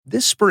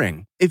This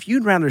spring, if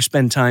you'd rather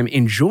spend time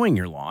enjoying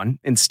your lawn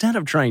instead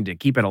of trying to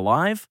keep it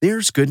alive,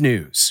 there's good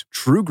news.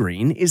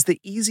 TruGreen is the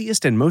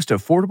easiest and most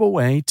affordable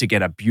way to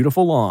get a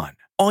beautiful lawn.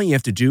 All you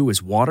have to do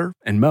is water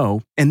and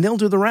mow, and they'll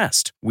do the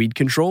rest. Weed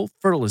control,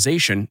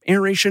 fertilization,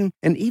 aeration,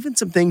 and even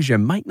some things you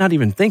might not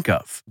even think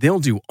of. They'll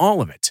do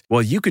all of it,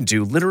 while you can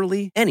do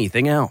literally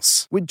anything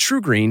else. With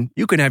TruGreen,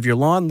 you can have your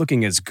lawn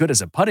looking as good as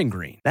a putting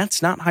green.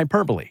 That's not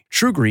hyperbole.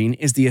 TruGreen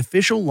is the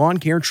official lawn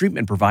care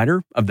treatment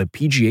provider of the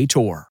PGA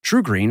Tour.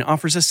 TruGreen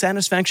offers a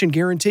satisfaction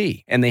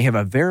guarantee, and they have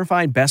a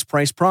verified best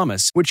price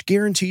promise, which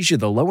guarantees you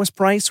the lowest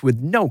price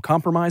with no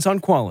compromise on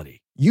quality.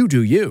 You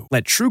do you.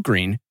 Let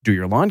TruGreen do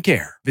your lawn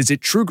care. Visit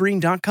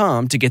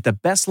TruGreen.com to get the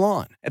best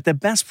lawn at the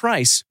best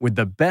price with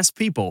the best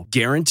people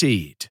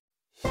guaranteed.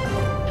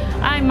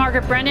 I'm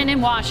Margaret Brennan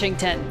in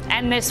Washington,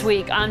 and this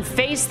week on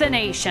Face the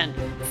Nation,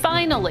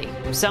 finally,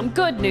 some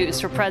good news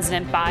for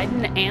President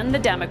Biden and the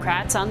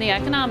Democrats on the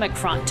economic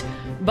front.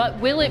 But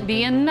will it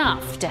be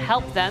enough to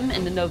help them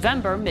in the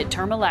November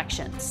midterm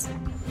elections?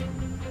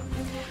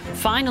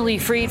 Finally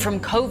freed from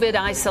COVID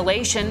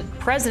isolation,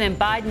 President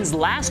Biden's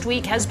last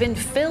week has been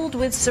filled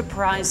with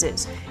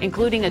surprises,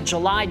 including a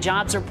July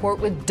jobs report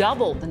with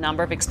double the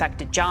number of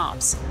expected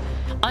jobs.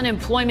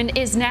 Unemployment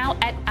is now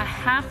at a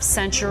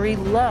half-century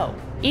low,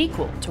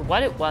 equal to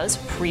what it was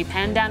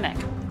pre-pandemic.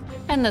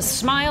 And the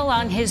smile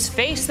on his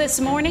face this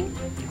morning?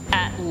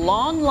 At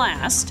long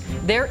last,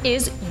 there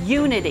is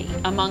unity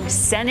among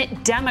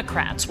Senate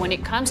Democrats when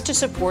it comes to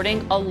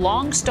supporting a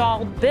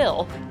long-stalled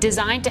bill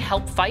designed to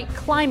help fight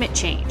climate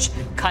change,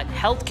 cut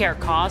health care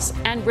costs,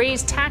 and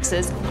raise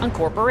taxes on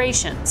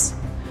corporations.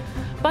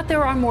 But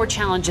there are more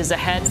challenges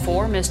ahead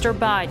for Mr.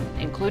 Biden,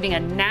 including a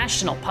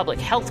national public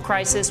health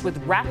crisis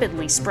with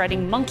rapidly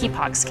spreading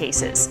monkeypox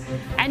cases,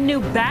 and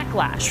new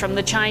backlash from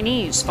the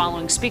Chinese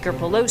following Speaker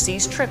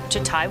Pelosi's trip to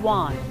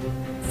Taiwan.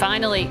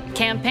 Finally,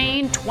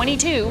 Campaign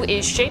 22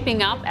 is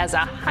shaping up as a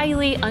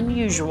highly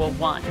unusual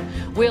one.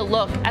 We'll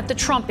look at the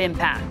Trump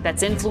impact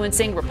that's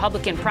influencing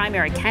Republican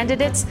primary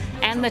candidates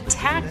and the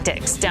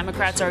tactics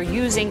Democrats are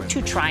using to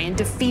try and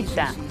defeat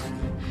them.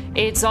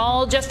 It's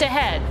all just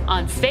ahead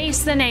on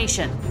Face the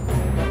Nation.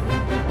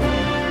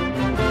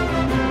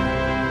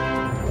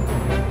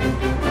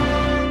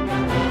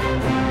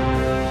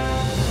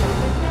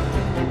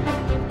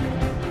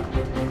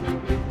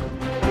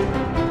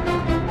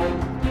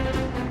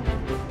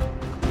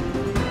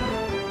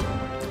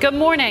 Good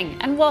morning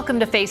and welcome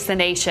to Face the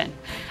Nation.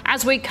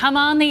 As we come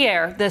on the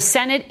air, the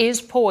Senate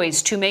is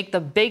poised to make the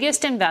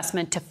biggest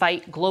investment to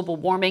fight global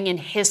warming in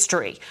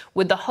history,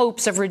 with the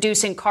hopes of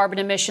reducing carbon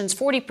emissions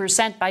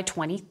 40% by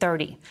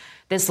 2030.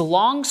 This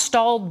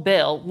long-stalled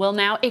bill will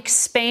now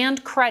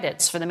expand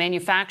credits for the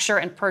manufacture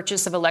and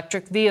purchase of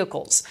electric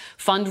vehicles,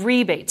 fund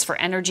rebates for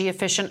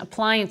energy-efficient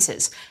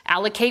appliances,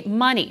 allocate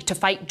money to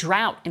fight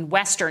drought in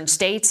western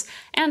states,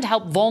 and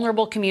help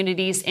vulnerable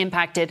communities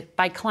impacted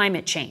by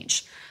climate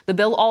change. The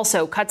bill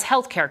also cuts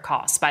health care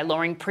costs by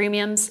lowering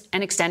premiums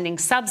and extending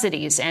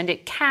subsidies, and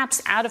it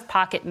caps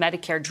out-of-pocket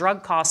Medicare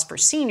drug costs for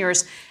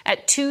seniors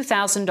at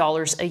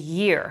 $2,000 a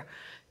year.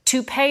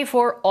 To pay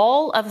for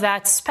all of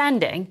that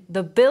spending,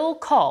 the bill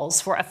calls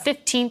for a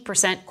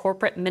 15%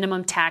 corporate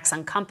minimum tax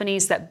on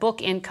companies that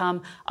book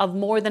income of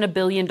more than $1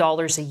 billion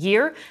a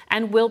year,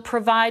 and will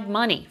provide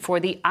money for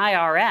the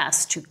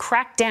IRS to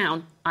crack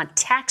down on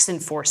tax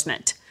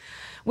enforcement.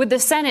 With the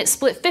Senate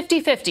split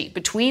 50-50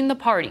 between the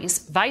parties,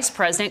 Vice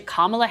President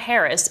Kamala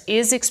Harris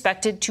is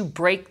expected to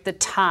break the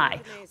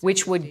tie,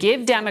 which would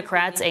give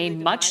Democrats a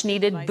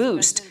much-needed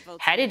boost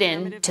headed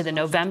into the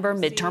November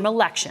midterm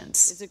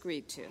elections.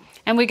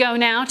 And we go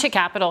now to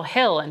Capitol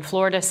Hill and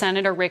Florida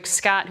Senator Rick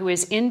Scott, who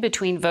is in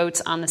between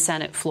votes on the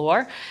Senate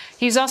floor.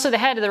 He's also the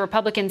head of the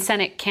Republican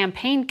Senate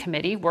Campaign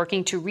Committee,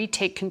 working to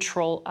retake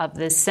control of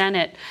the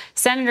Senate.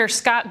 Senator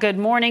Scott, good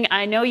morning.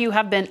 I know you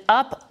have been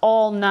up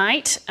all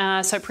night, so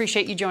I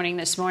appreciate you joining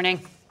this morning.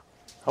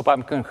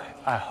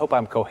 I hope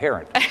I'm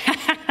coherent.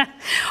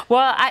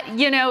 Well,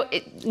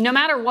 no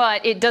matter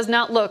what, it does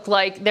not look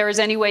like there is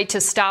any way to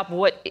stop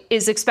what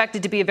is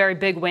expected to be a very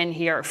big win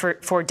here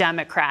for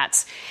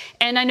Democrats.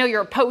 And I know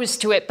you're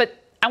opposed to it, but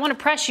I want to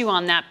press you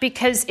on that,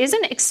 because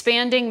isn't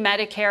expanding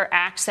Medicare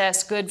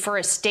access good for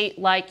a state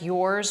like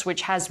yours,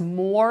 which has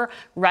more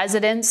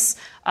residents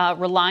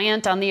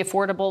reliant on the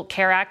Affordable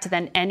Care Act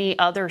than any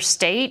other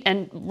state?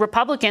 And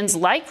Republicans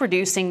like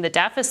reducing the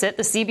deficit.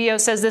 The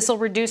CBO says this will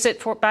reduce it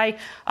by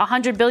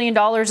 $100 billion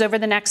over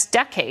the next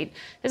decade.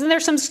 Isn't there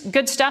some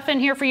good stuff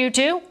in here for you,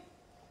 too?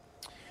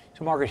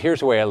 So, Margaret, here's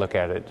the way I look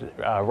at it.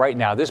 Right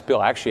now, this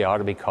bill actually ought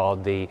to be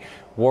called the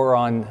War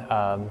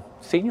on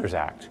Seniors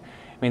Act.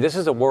 I mean, this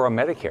is a war on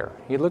Medicare.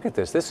 You look at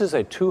this. This is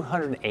a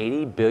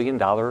 $280 billion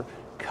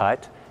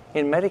cut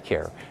in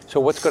Medicare.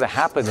 So what's going to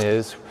happen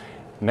is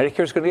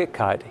Medicare is going to get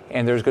cut,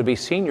 and there's going to be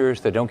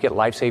seniors that don't get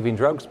life-saving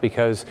drugs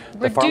because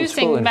the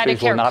pharmaceutical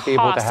industries will not be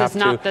able to have to. Reducing Medicare costs is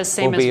not the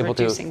same as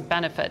reducing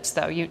benefits,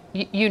 though.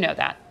 You know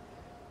that.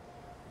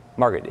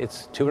 Margaret,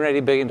 it's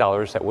 $280 billion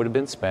that would have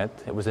been spent.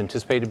 It was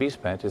anticipated to be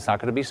spent. It's not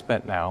going to be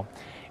spent now.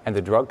 And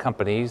the drug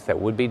companies that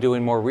would be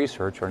doing more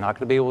research are not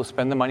going to be able to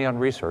spend the money on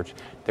research.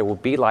 There will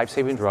be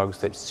life-saving drugs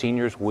that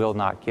seniors will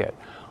not get.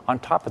 On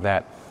top of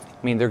that,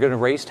 I mean, they're going to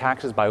raise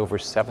taxes by over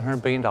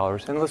 $700 billion.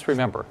 And let's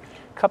remember,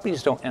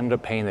 companies don't end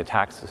up paying the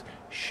taxes.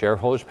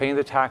 Shareholders paying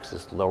the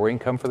taxes, lower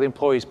income for the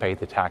employees pay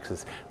the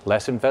taxes,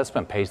 less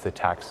investment pays the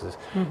taxes.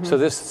 So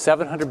this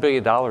 $700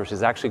 billion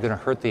is actually going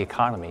to hurt the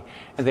economy.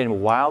 And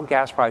then while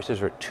gas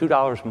prices are at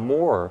 $2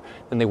 more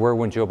than they were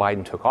when Joe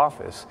Biden took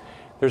office,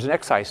 there's an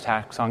excise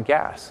tax on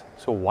gas.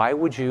 So why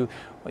would you,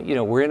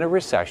 we're in a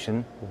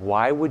recession,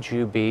 why would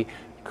you be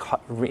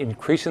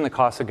increasing the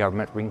cost of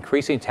government,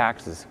 increasing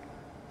taxes?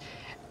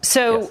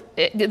 So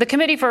yes. The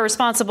Committee for a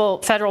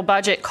Responsible Federal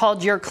Budget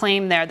called your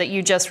claim there that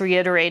you just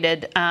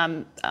reiterated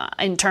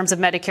in terms of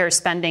Medicare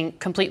spending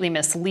completely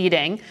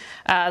misleading.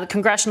 The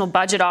Congressional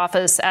Budget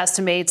Office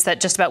estimates that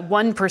just about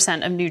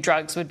 1% of new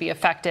drugs would be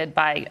affected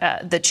by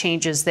the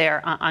changes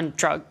there on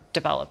drug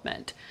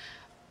development.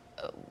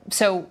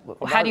 So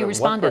how do you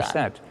respond to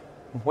that?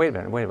 Wait a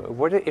minute.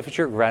 What if it's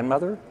your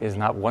grandmother? Is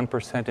not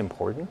 1%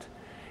 important?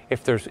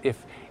 If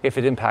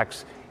it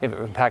impacts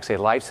a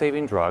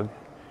life-saving drug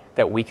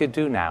that we could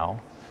do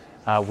now,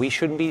 we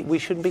shouldn't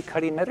be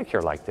cutting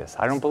Medicare like this.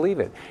 I don't believe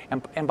it.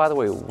 And by the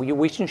way,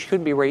 we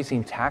shouldn't be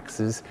raising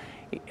taxes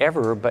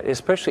ever, but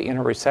especially in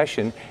a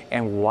recession.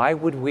 And why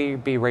would we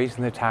be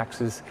raising the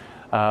taxes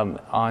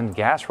on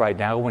gas right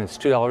now when it's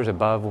 $2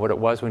 above what it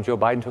was when Joe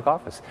Biden took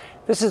office?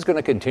 This is going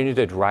to continue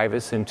to drive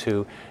us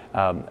into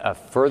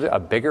a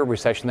bigger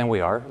recession than we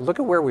are. Look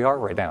at where we are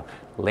right now.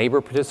 Labor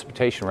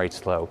participation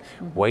rates low,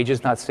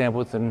 wages not stable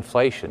with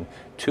inflation,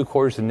 2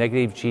 quarters of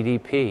negative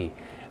GDP.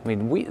 I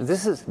mean,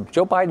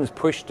 Joe Biden's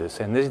pushed us,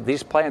 and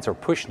these plans are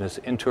pushing us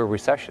into a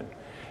recession.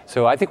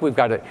 So I think we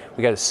got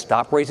to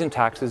stop raising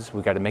taxes.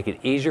 We've got to make it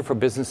easier for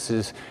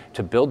businesses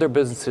to build their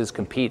businesses,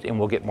 compete, and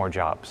we'll get more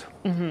jobs.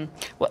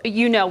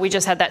 Well, we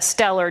just had that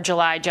stellar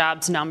July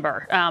jobs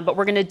number, but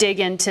we're going to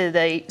dig into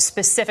the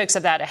specifics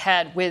of that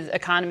ahead with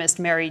economist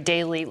Mary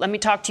Daly. Let me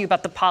talk to you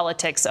about the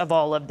politics of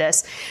all of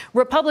this.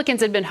 Republicans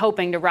had been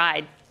hoping to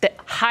ride the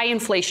high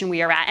inflation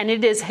we are at, and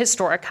it is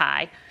historic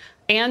high,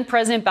 and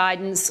President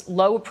Biden's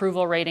low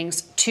approval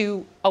ratings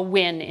to a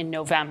win in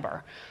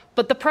November.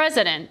 But the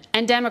president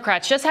and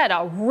Democrats just had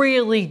a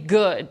really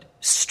good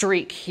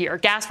streak here.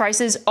 Gas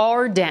prices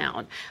are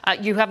down.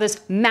 You have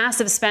this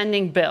massive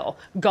spending bill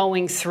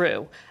going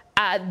through.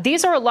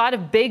 These are a lot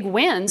of big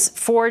wins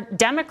for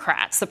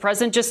Democrats. The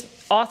president just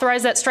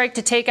authorized that strike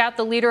to take out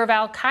the leader of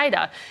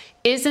al-Qaeda.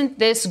 Isn't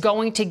this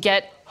going to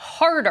get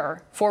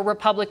harder for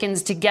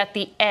Republicans to get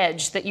the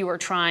edge that you are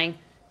trying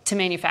to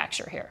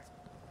manufacture here?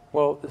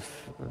 Well,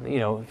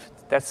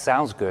 that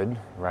sounds good,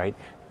 right?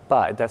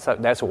 But that's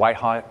a White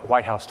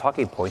House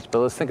talking point. But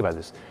let's think about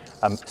this.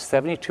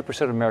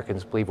 72% of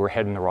Americans believe we're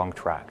heading the wrong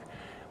track.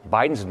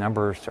 Biden's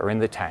numbers are in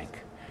the tank.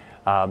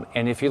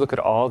 And if you look at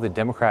all the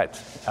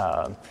Democrats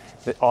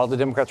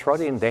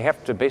running, they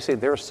have to basically,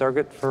 they're a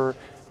surrogate for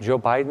Joe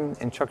Biden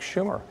and Chuck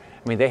Schumer.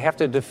 I mean, they have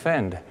to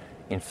defend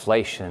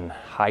inflation,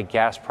 high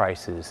gas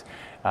prices,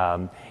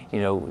 the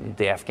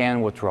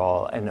Afghan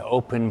withdrawal, an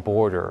open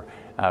border,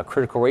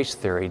 critical race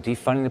theory,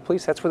 defunding the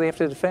police. That's what they have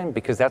to defend,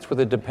 because that's what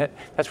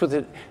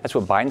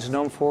Biden's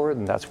known for,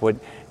 and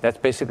that's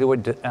basically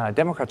what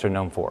Democrats are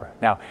known for.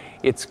 Now,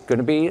 it's going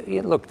to be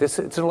it's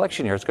an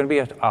election year. It's going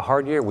to be a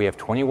hard year. We have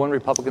 21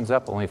 Republicans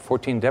up, only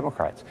 14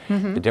 Democrats.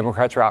 The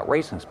Democrats are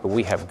outracing us, but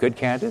we have good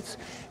candidates,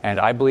 and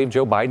I believe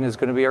Joe Biden is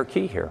going to be our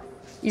key here.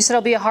 You said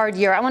it'll be a hard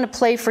year. I want to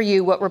play for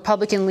you what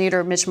Republican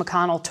leader Mitch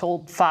McConnell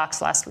told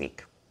Fox last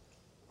week.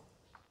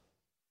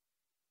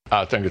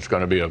 I think it's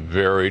going to be a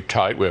very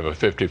tight. We have a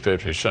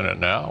 50-50 Senate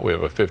now. We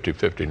have a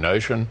 50-50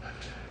 nation.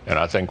 And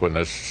I think when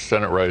this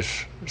Senate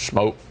race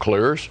smoke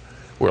clears,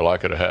 we're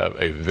likely to have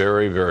a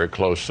very, very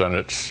close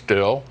Senate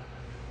still,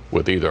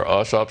 with either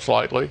us up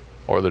slightly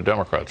or the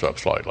Democrats up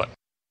slightly.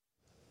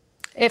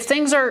 If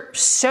things are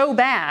so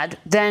bad,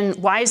 then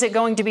why is it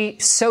going to be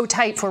so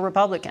tight for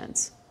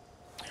Republicans?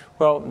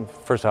 Well,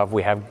 first off,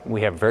 we have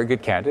very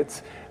good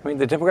candidates. I mean,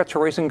 the Democrats are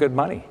raising good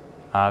money.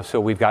 So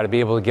we've got to be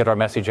able to get our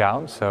message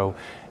out. So,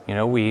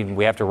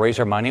 we have to raise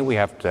our money. We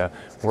have to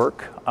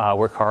work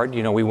hard.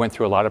 We went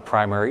through a lot of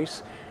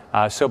primaries.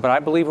 But I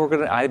believe we're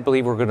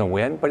going to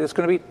win. But it's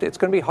going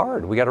to be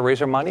hard. We got to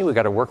raise our money. We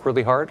got to work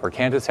really hard. Our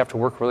candidates have to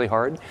work really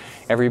hard.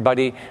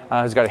 Everybody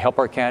has got to help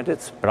our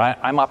candidates. But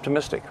I'm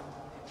optimistic.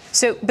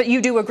 So, but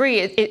you do agree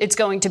it's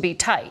going to be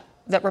tight,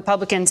 that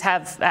Republicans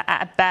have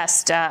at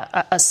best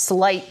a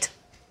slight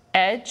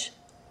edge?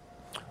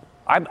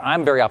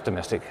 I'm very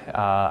optimistic,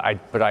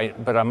 but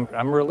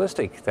I'm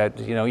realistic that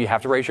you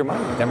have to raise your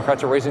money.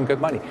 Democrats are raising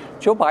good money.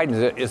 Joe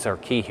Biden is our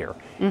key here.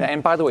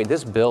 And by the way,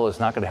 this bill is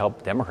not going to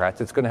help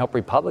Democrats. It's going to help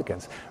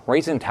Republicans.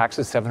 Raising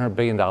taxes $700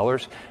 billion,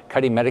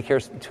 cutting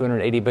Medicare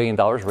 $280 billion,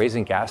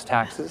 raising gas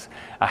taxes,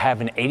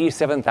 having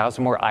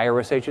 87,000 more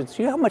IRS agents.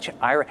 Do you know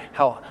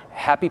how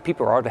happy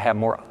people are to have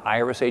more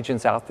IRS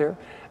agents out there?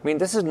 I mean,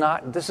 this is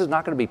not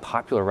going to be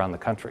popular around the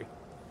country.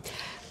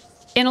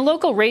 In a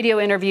local radio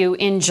interview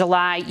in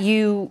July,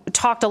 you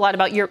talked a lot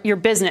about your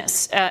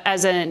business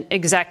as an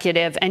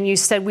executive, and you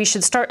said we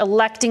should start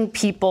electing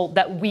people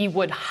that we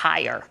would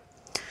hire.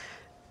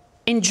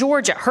 In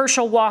Georgia,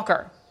 Herschel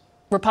Walker,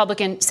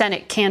 Republican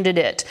Senate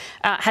candidate,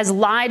 has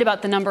lied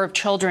about the number of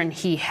children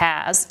he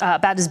has,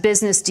 about his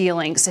business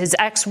dealings. His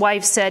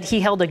ex-wife said he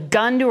held a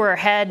gun to her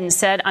head and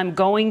said, "I'm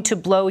going to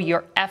blow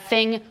your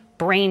effing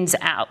brains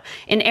out."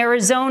 In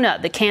Arizona,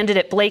 the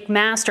candidate Blake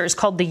Masters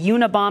called the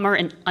Unabomber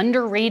an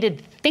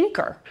underrated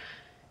thinker.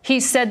 He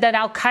said that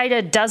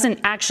al-Qaeda doesn't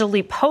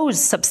actually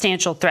pose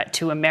substantial threat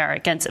to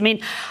Americans. I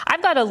mean,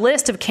 I've got a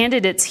list of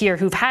candidates here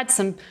who've had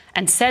some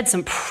and said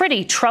some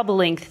pretty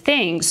troubling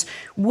things.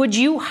 Would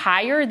you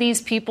hire these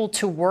people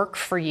to work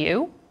for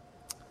you?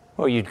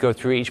 Well, you'd go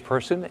through each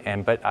person,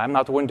 but I'm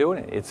not the one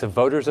doing it. It's the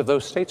voters of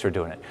those states are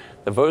doing it.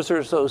 The voters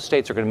of those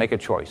states are going to make a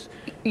choice.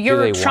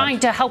 You're trying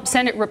to help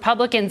Senate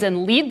Republicans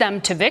and lead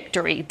them to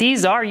victory.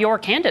 These are your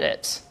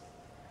candidates.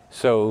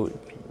 So,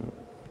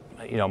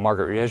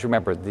 Margaret, as you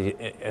remember,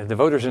 the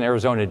voters in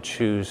Arizona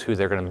choose who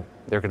they're going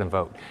to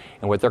vote,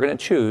 and what they're going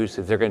to choose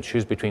is they're going to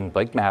choose between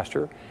Blake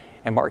Masters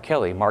and Mark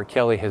Kelly. Mark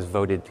Kelly has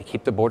voted to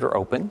keep the border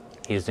open.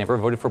 He's never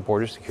voted for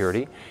border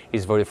security.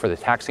 He's voted for the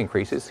tax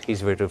increases.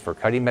 He's voted for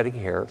cutting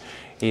Medicare.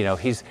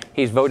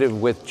 He's voted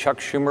with Chuck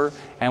Schumer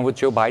and with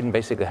Joe Biden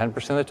basically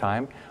 100% of the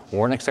time.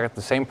 Warnock's got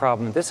the same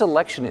problem. This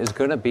election is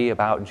going to be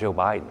about Joe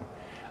Biden.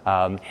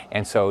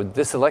 And so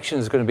this election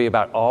is going to be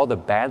about all the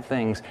bad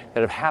things that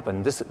have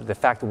happened. The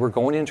fact that we're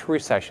going into a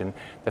recession,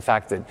 the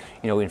fact that,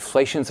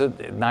 inflation's at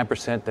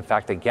 9%, the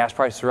fact that gas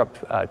prices are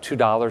up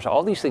 $2,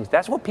 all these things,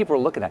 that's what people are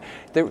looking at.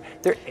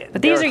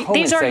 But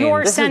these are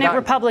your Senate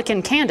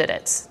Republican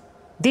candidates.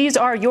 These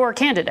are your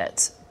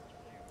candidates.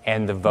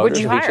 And the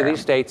voters of each of these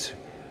states,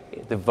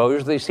 the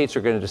voters of these states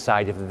are going to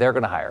decide if they're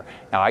going to hire.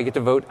 Now, I get to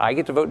vote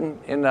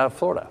in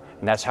Florida,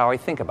 and that's how I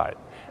think about it.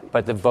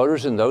 But the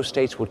voters in those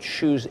states will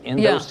choose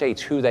those states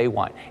who they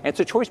want. And it's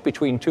a choice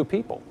between two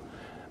people.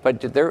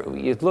 But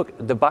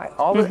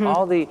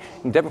all the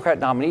Democrat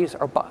nominees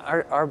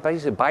are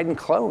basically Biden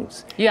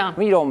clones. Yeah. I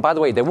mean, by the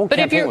way, they won't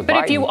campaign with Biden.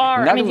 But if you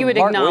are, you would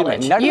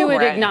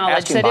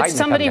acknowledge that if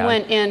somebody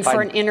went in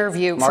for an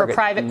interview for a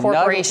private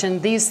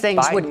corporation, these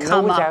things would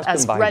come up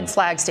as red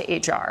flags to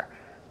HR.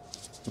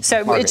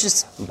 So Margaret, it's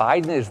just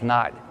Biden is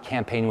not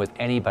campaigning with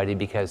anybody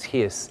because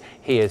he's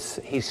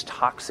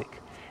toxic.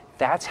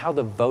 That's how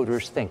the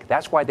voters think.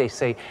 That's why they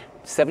say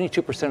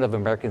 72% of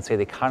Americans say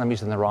the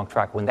economy's on the wrong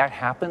track. When that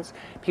happens,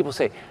 people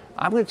say,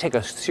 I'm going to take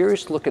a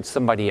serious look at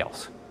somebody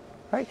else,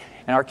 right?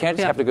 And our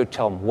candidates have to go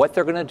tell them what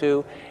they're going to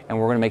do, and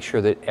we're going to make sure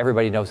that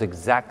everybody knows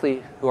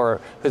exactly who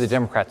the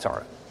Democrats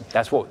are.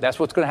 That's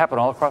what's going to happen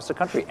all across the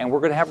country, and we're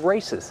going to have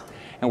races,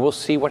 and we'll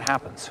see what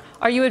happens.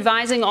 Are you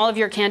advising all of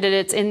your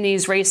candidates in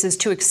these races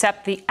to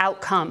accept the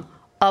outcome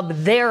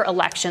of their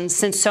elections,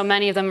 since so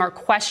many of them are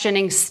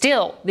questioning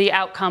still the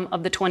outcome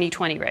of the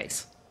 2020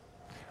 race?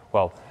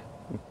 Well,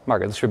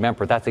 Margaret, let's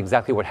remember that's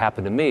exactly what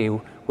happened to me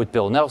with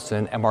Bill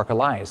Nelson and Mark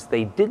Elias.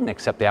 They didn't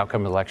accept the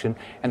outcome of the election,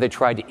 and they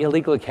tried to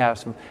illegally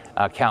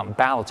count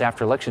ballots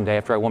after Election Day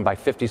after I won by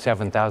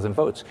 57,000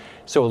 votes.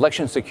 So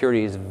election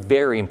security is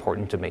very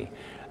important to me,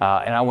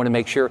 and I want to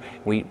make sure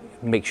we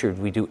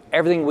do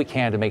everything we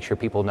can to make sure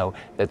people know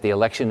that the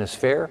election is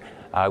fair.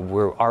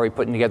 We're already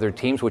putting together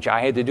teams, which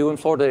I had to do in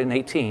Florida in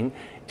 2018,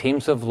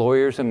 teams of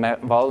lawyers and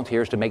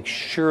volunteers to make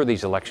sure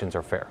these elections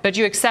are fair. But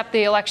you accept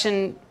the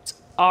elections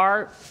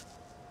are,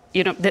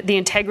 the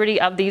integrity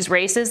of these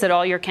races that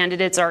all your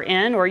candidates are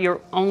in, or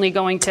you're only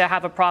going to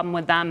have a problem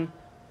with them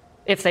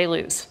if they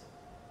lose?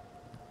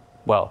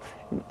 Well,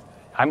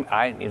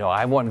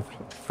 I want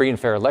free and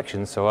fair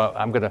elections, so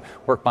I'm going to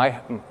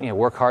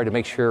work hard to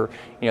make sure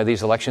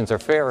these elections are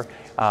fair.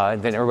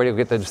 And then everybody will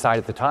get to decide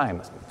at the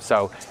time.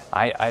 So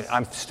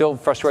I'm still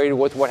frustrated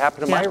with what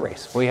happened in my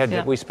race.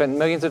 We spent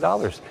millions of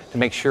dollars to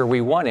make sure we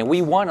won, and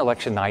we won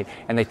election night.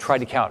 And they tried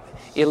to count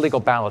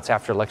illegal ballots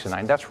after election night.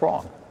 And that's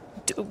wrong.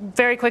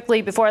 Very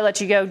quickly, before I let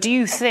you go, do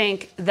you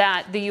think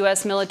that the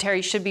U.S.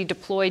 military should be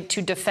deployed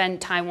to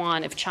defend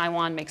Taiwan if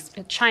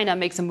China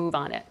makes a move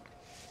on it?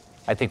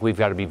 I think we've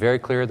got to be very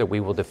clear that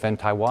we will defend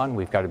Taiwan.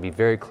 We've got to be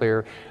very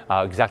clear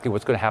exactly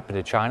what's going to happen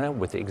to China,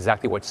 with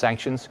exactly what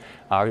sanctions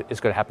is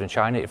going to happen to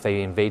China if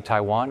they invade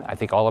Taiwan. I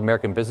think all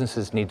American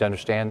businesses need to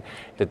understand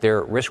that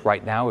they're at risk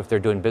right now if they're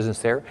doing business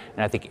there.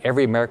 And I think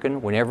every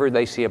American, whenever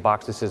they see a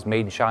box that says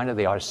made in China,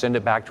 they ought to send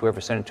it back to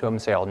whoever sent it to them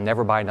and say, I'll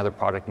never buy another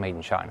product made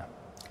in China.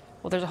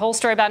 Well, there's a whole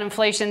story about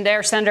inflation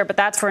there, Senator, but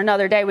that's for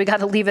another day. We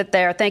got to leave it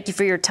there. Thank you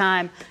for your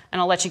time,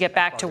 and I'll let you get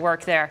back to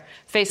work there.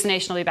 Face the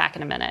Nation will be back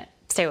in a minute.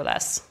 Stay with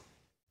us.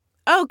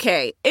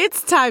 Okay,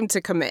 it's time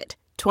to commit.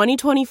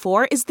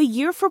 2024 is the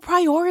year for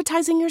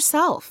prioritizing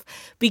yourself.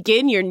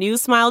 Begin your new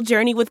smile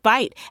journey with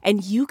Byte,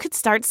 and you could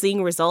start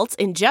seeing results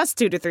in just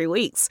 2 to 3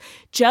 weeks.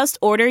 Just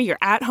order your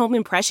at-home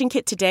impression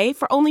kit today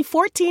for only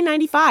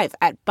 $14.95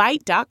 at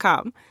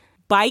Byte.com.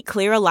 Byte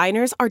Clear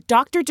aligners are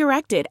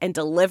doctor-directed and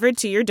delivered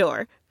to your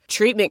door.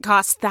 Treatment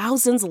costs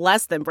thousands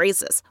less than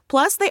braces.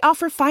 Plus, they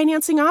offer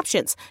financing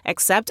options,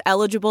 accept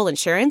eligible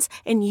insurance,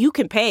 and you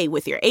can pay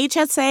with your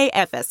HSA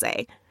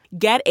FSA.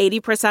 Get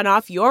 80%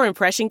 off your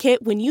impression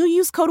kit when you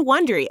use code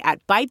WONDERY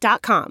at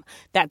Byte.com.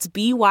 That's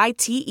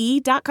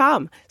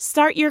BYTE.com.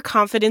 Start your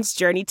confidence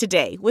journey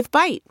today with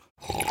Byte.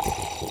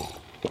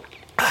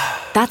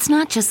 That's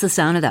not just the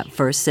sound of that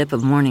first sip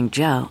of Morning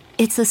Joe.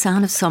 It's the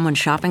sound of someone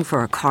shopping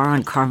for a car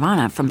on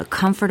Carvana from the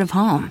comfort of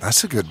home.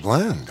 That's a good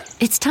blend.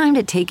 It's time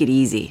to take it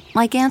easy,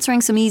 like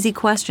answering some easy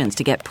questions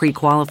to get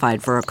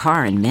pre-qualified for a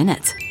car in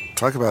minutes.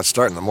 Talk about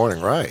starting the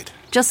morning right.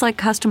 Just like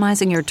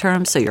customizing your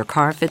terms so your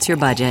car fits your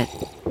budget.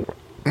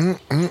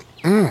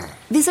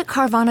 Visit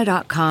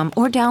Carvana.com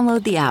or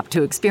download the app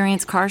to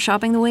experience car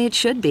shopping the way it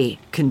should be.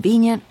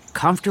 Convenient,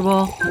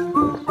 comfortable.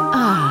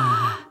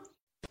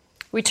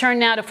 We turn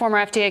now to former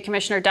FDA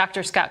Commissioner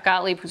Dr. Scott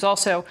Gottlieb, who's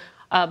also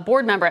a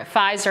board member at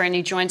Pfizer, and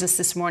he joins us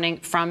this morning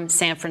from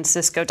San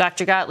Francisco.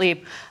 Dr.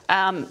 Gottlieb,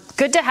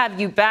 good to have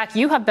you back.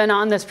 You have been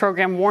on this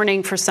program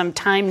warning for some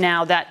time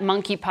now that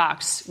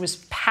monkeypox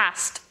was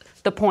past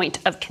the point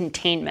of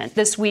containment.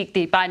 This week,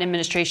 the Biden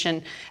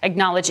administration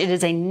acknowledged it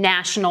is a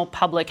national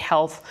public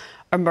health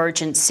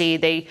emergency.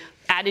 They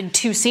added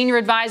 2 senior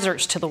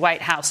advisors to the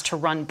White House to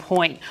run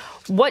point.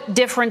 What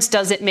difference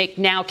does it make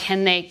now?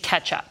 Can they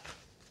catch up?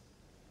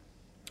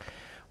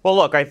 Well,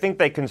 look, I think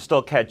they can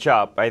still catch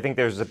up. I think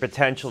there's a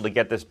potential to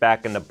get this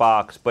back in the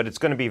box, but it's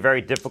going to be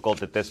very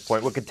difficult at this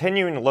point. We're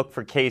continuing to look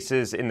for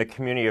cases in the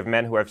community of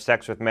men who have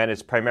sex with men.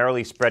 It's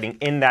primarily spreading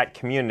in that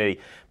community,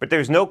 but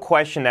there's no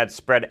question that's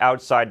spread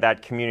outside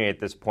that community at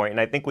this point,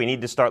 and I think we need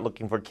to start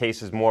looking for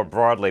cases more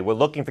broadly. We're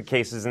looking for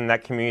cases in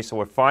that community, so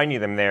we're finding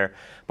them there,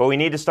 but we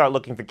need to start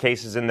looking for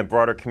cases in the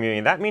broader community.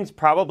 And that means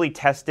probably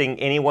testing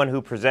anyone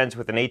who presents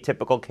with an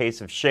atypical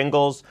case of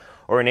shingles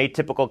or an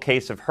atypical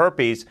case of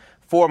herpes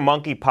for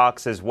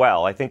monkeypox as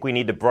well. I think we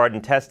need to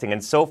broaden testing.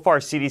 And so far,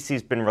 CDC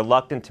has been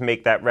reluctant to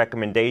make that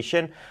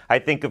recommendation. I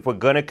think if we're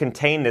going to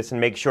contain this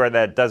and make sure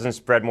that it doesn't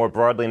spread more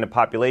broadly in the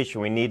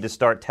population, we need to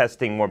start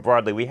testing more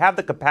broadly. We have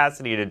the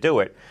capacity to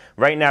do it.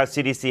 Right now,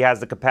 CDC has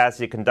the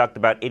capacity to conduct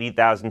about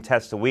 80,000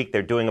 tests a week.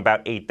 They're doing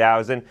about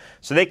 8,000.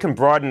 So they can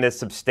broaden this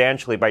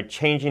substantially by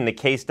changing the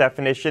case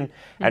definition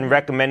and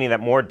recommending that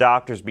more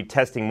doctors be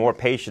testing more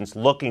patients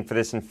looking for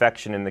this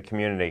infection in the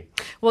community.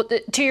 Well,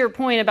 to your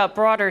point about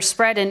broader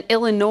spread, in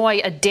Illinois,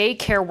 a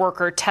daycare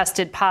worker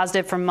tested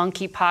positive for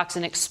monkeypox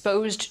in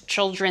exposed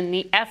children.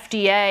 The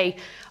FDA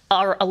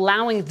are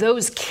allowing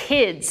those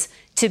kids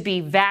to be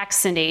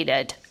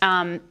vaccinated.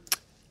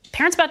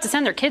 Parents about to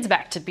send their kids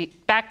back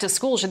to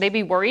school. Should they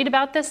be worried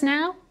about this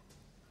now?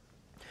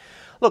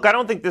 Look, I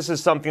don't think this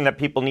is something that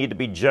people need to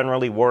be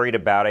generally worried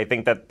about. I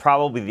think that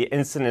probably the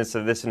incidence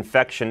of this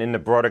infection in the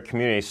broader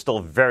community is still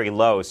very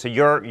low. So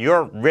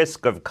your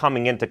risk of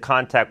coming into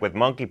contact with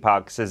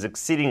monkeypox is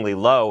exceedingly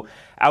low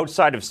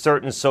outside of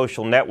certain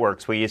social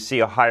networks where you see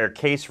a higher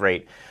case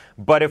rate.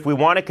 But if we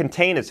want to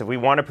contain this, if we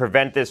want to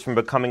prevent this from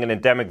becoming an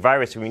endemic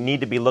virus, we need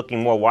to be looking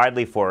more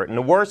widely for it. And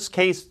the worst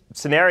case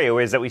scenario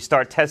is that we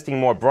start testing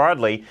more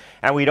broadly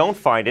and we don't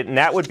find it, and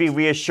that would be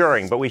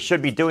reassuring. But we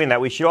should be doing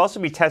that. We should also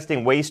be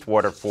testing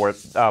wastewater for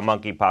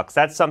monkeypox.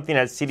 That's something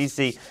that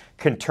CDC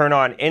can turn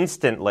on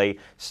instantly,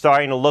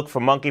 starting to look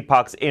for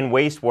monkeypox in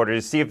wastewater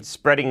to see if it's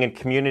spreading in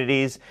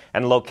communities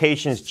and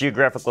locations,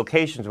 geographic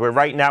locations, where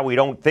right now we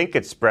don't think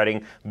it's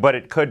spreading, but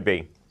it could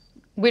be.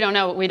 We don't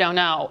know what we don't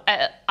know.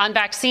 On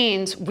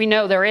vaccines, we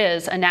know there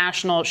is a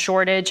national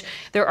shortage.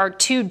 There are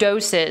 2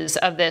 doses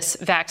of this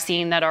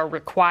vaccine that are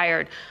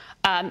required.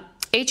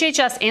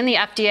 HHS and the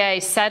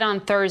FDA said on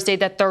Thursday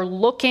that they're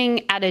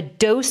looking at a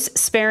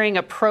dose-sparing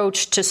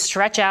approach to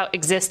stretch out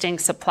existing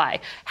supply.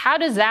 How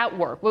does that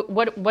work?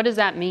 What does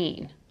that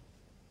mean?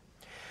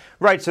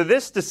 Right, so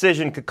this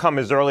decision could come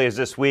as early as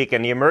this week,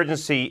 and the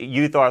emergency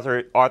youth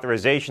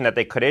authorization that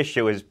they could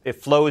issue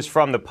it flows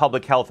from the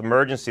public health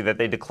emergency that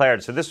they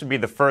declared. So this would be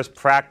the first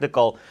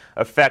practical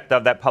effect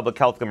of that public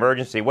health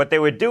emergency. What they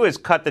would do is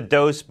cut the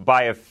dose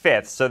by a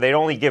fifth, so they'd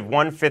only give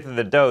 1/5 of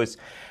the dose.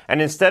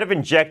 And instead of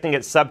injecting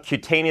it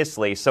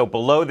subcutaneously, so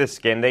below the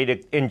skin,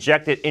 they'd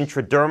inject it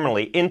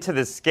intradermally into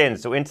the skin,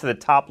 so into the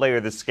top layer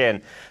of the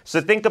skin. So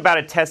think about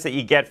a test that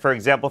you get, for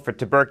example, for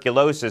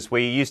tuberculosis,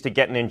 where you used to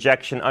get an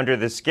injection under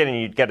the skin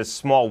and you'd get a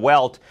small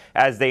welt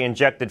as they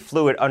injected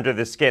fluid under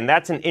the skin.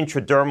 That's an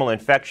intradermal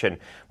infection.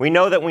 We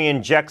know that when we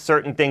inject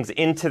certain things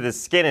into the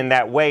skin in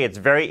that way, it's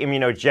very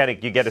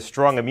immunogenic. You get a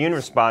strong immune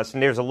response,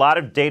 and there's a lot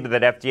of data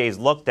that FDA has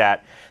looked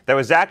at that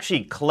was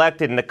actually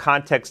collected in the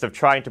context of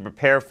trying to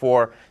prepare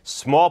for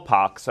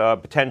smallpox, a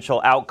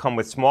potential outcome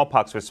with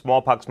smallpox, where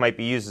smallpox might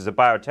be used as a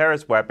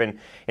bioterrorist weapon,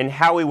 and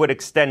how we would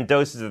extend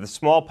doses of the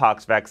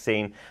smallpox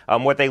vaccine.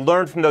 What they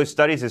learned from those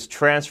studies is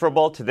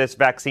transferable to this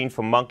vaccine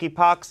for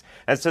monkeypox,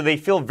 and so they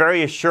feel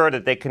very assured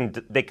that they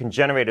can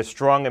generate a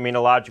strong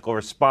immunological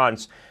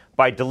response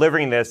by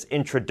delivering this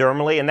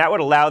intradermally, and that would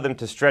allow them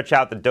to stretch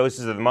out the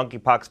doses of the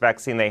monkeypox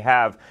vaccine they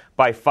have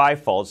by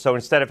 5-fold. So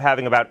instead of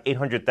having about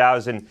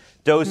 800,000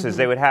 doses,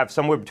 they would have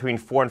somewhere between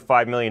 4 and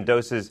 5 million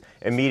doses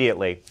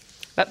immediately.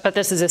 But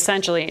this is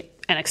essentially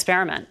an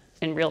experiment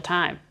in real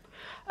time.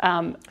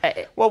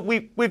 Well,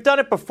 we've done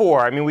it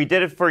before. I mean, we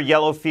did it for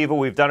yellow fever.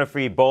 We've done it for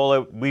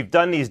Ebola. We've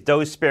done these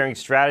dose-sparing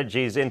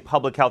strategies in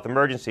public health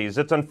emergencies.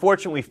 It's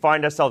unfortunate we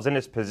find ourselves in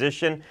this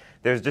position.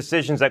 There's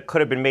decisions that could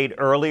have been made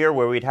earlier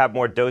where we'd have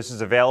more doses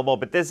available.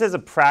 But this is a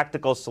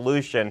practical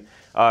solution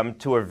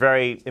to a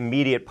very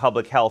immediate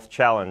public health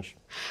challenge.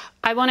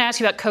 I want to ask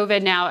you about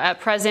COVID now.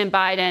 President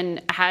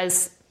Biden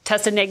has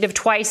tested negative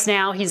twice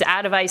now. He's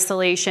out of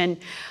isolation.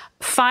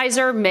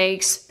 Pfizer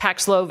makes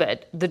Paxlovid,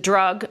 the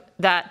drug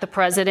that the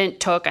president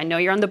took. I know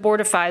you're on the board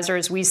of Pfizer,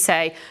 as we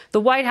say. The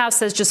White House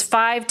says just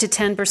 5 to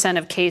 10%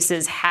 of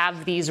cases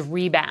have these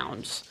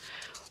rebounds.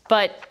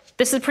 But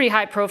this is a pretty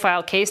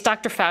high-profile case.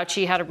 Dr.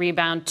 Fauci had a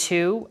rebound,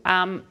 too.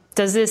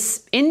 Does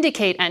this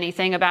indicate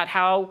anything about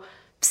how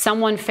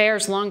someone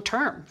fares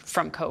long-term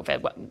from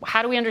COVID?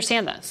 How do we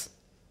understand this?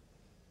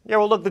 Yeah,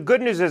 well, look, the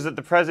good news is that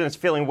the president's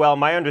feeling well.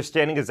 My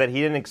understanding is that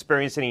he didn't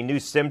experience any new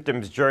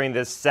symptoms during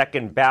this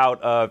second bout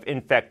of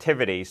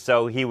infectivity.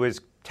 So he was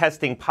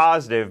testing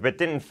positive, but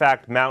didn't in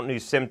fact mount new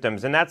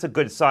symptoms. And that's a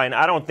good sign.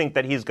 I don't think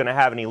that he's going to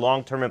have any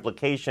long-term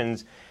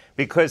implications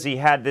because he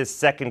had this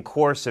second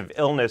course of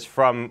illness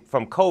from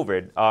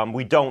COVID.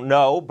 We don't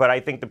know, but I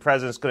think the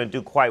president's going to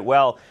do quite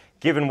well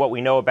given what we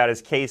know about his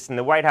case. And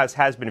the White House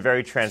has been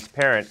very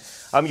transparent.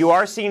 You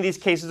are seeing these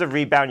cases of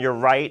rebound. You're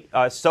right.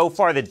 So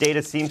far, the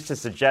data seems to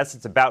suggest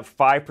it's about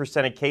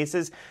 5% of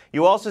cases.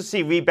 You also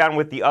see rebound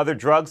with the other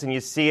drugs, and you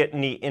see it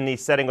in the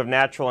setting of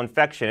natural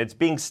infection. It's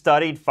being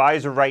studied.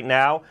 Pfizer right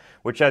now,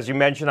 which, as you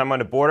mentioned, I'm on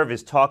the board of,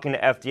 is talking to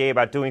FDA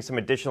about doing some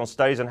additional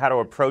studies on how to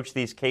approach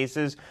these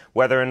cases,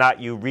 whether or not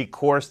you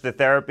recourse the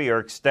therapy or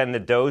extend the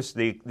dose,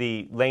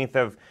 the length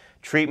of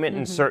treatment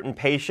in certain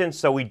patients.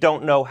 So we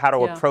don't know how to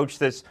approach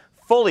this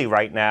fully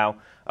right now,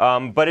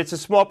 but it's a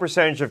small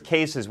percentage of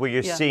cases where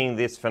you're seeing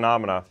this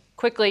phenomena.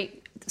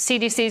 Quickly,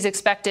 CDC is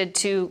expected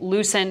to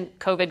loosen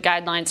COVID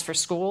guidelines for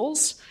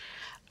schools.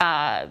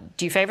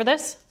 Do you favor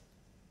this?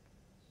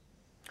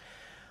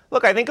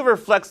 Look, I think it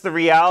reflects the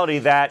reality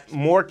that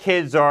more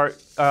kids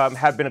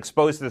have been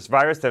exposed to this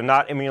virus. They're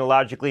not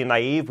immunologically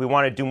naive. We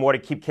want to do more to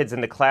keep kids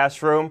in the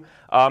classroom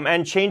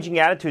and changing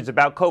attitudes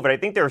about COVID. I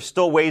think there are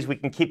still ways we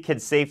can keep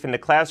kids safe in the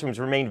classrooms,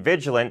 remain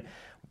vigilant,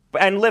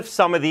 and lift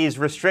some of these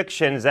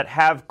restrictions that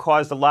have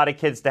caused a lot of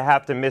kids to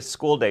have to miss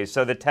school days.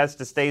 So the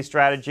test-to-stay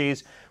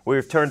strategies,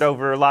 we've turned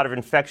over a lot of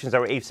infections that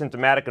were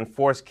asymptomatic and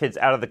forced kids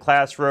out of the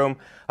classroom,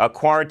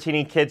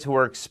 quarantining kids who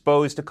are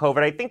exposed to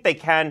COVID. I think they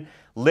can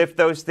lift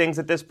those things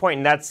at this point,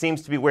 and that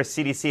seems to be where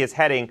CDC is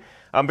heading,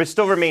 but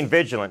still remain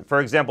vigilant.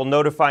 For example,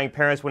 notifying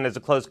parents when there's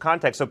a close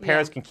contact so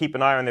parents can keep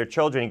an eye on their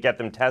children and get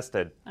them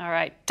tested. All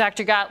right.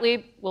 Dr.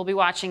 Gottlieb, we'll be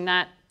watching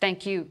that.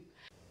 Thank you.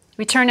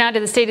 We turn now to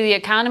the state of the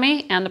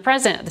economy and the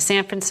president of the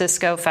San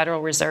Francisco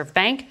Federal Reserve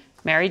Bank,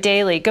 Mary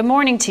Daly. Good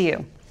morning to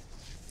you.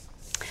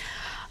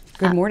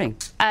 Good morning.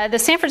 The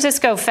San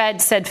Francisco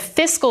Fed said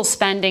fiscal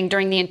spending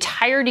during the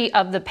entirety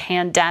of the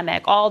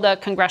pandemic, all the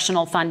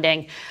congressional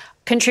funding,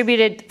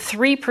 contributed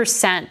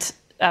 3%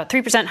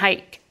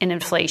 hike in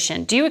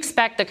inflation. Do you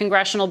expect the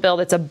congressional bill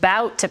that's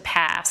about to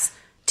pass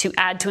to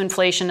add to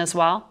inflation as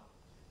well?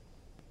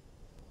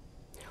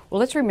 Well,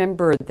 let's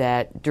remember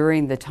that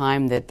during the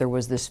time that there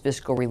was this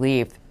fiscal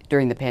relief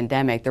during the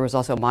pandemic, there was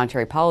also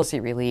monetary policy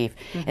relief,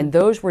 and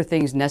those were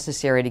things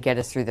necessary to get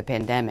us through the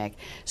pandemic.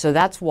 So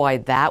that's why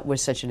that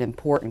was such an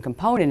important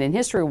component, and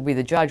history will be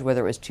the judge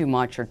whether it was too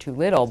much or too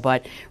little,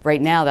 but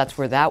right now that's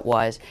where that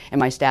was, and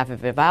my staff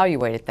have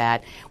evaluated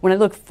that. When I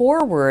look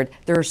forward,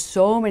 there are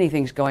so many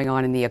things going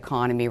on in the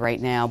economy right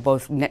now,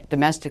 both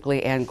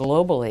domestically and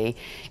globally,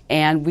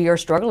 and we are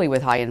struggling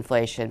with high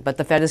inflation, but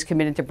the Fed is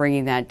committed to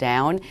bringing that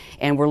down,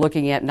 and we're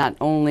looking at not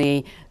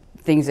only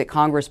things that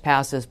Congress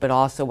passes, but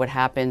also what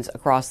happens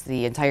across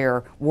the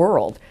entire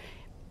world.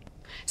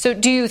 So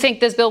do you think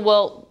this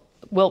bill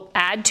will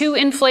add to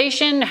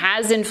inflation?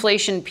 Has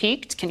inflation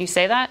peaked? Can you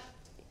say that?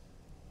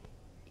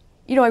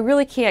 You know, I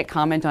really can't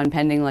comment on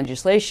pending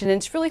legislation.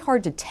 It's really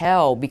hard to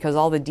tell because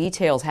all the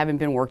details haven't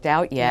been worked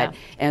out yet,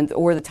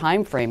 or the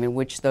time frame in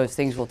which those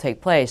things will take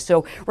place.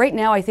 So right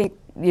now, I think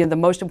the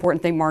most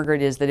important thing,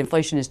 Margaret, is that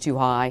inflation is too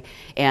high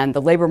and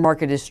the labor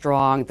market is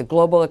strong. The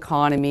global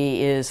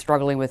economy is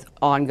struggling with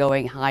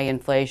ongoing high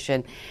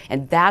inflation,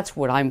 and that's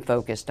what I'm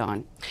focused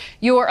on.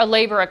 You're a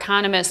labor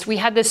economist. We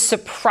had this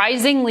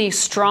surprisingly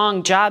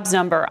strong jobs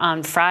number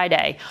on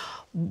Friday.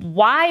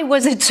 Why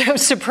was it so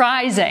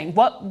surprising?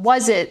 What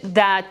was it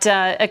that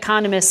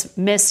economists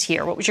miss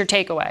here? What was your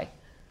takeaway?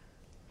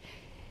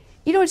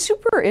 You know, it's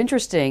super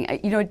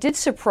interesting. You know, it did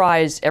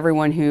surprise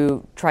everyone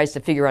who tries to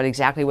figure out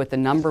exactly what the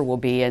number will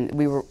be. And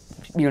we were,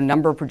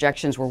 number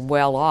projections were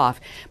well off.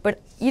 But,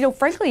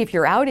 frankly, if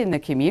you're out in the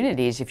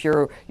communities, if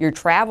you're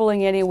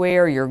traveling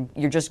anywhere,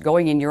 you're just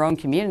going in your own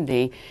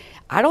community,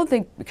 I don't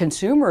think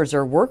consumers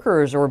or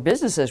workers or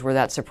businesses were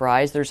that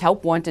surprised. There's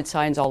help wanted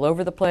signs all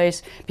over the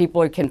place.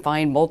 People can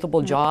find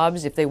multiple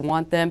jobs if they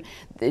want them.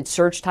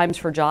 Search times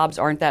for jobs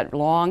aren't that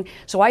long.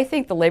 So I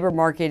think the labor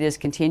market is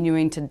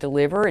continuing to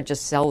deliver. It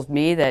just tells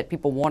me that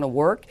people want to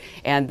work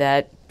and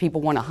that people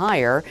want to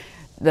hire.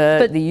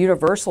 The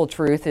universal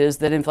truth is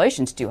that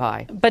inflation's too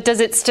high. But does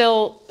it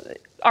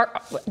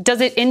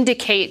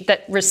indicate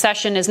that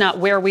recession is not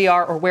where we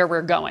are or where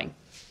we're going?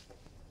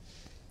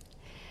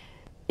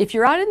 If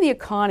you're out in the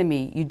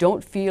economy, you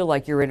don't feel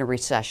like you're in a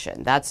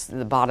recession. That's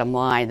the bottom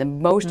line. The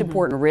most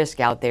important risk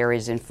out there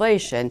is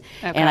inflation,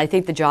 and I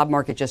think the job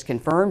market just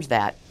confirms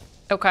that.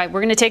 Okay,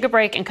 we're going to take a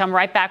break and come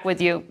right back with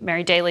you.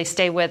 Mary Daly,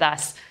 stay with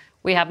us.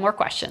 We have more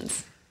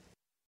questions.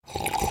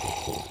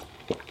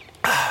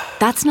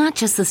 That's not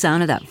just the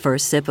sound of that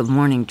first sip of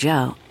Morning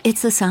Joe.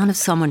 It's the sound of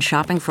someone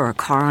shopping for a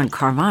car on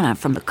Carvana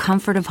from the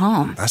comfort of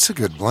home. That's a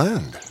good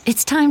blend.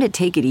 It's time to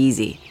take it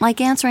easy,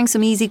 like answering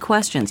some easy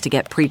questions to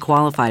get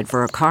pre-qualified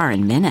for a car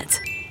in minutes.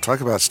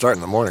 Talk about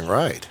starting the morning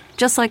right.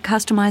 Just like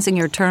customizing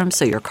your terms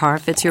so your car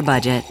fits your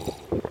budget.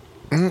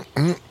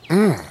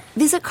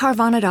 Visit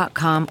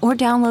Carvana.com or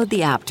download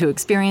the app to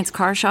experience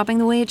car shopping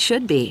the way it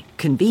should be.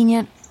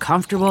 Convenient,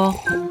 comfortable.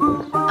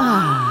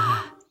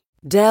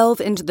 Delve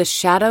into the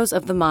shadows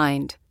of the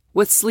mind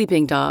with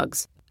Sleeping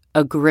Dogs,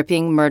 a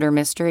gripping murder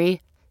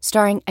mystery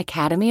starring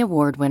Academy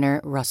Award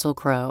winner Russell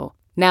Crowe.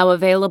 Now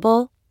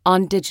available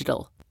on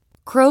digital.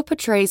 Crowe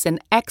portrays an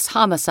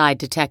ex-homicide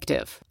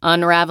detective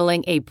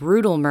unraveling a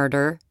brutal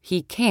murder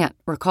he can't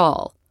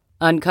recall.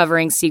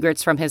 Uncovering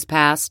secrets from his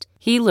past,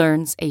 he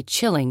learns a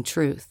chilling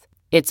truth.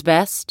 It's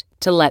best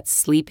to let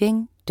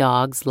sleeping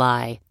dogs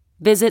lie.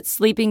 Visit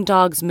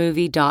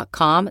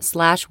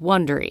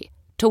sleepingdogsmovie.com/Wondery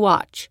to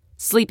watch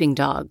Sleeping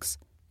Dogs,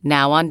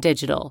 now on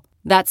digital.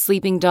 That's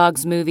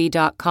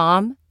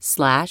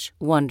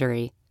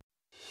sleepingdogsmovie.com/Wondery.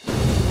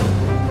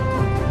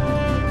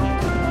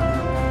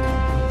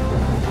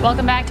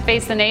 Welcome back to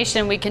Face the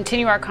Nation. We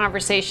continue our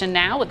conversation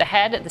now with the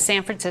head of the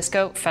San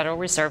Francisco Federal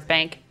Reserve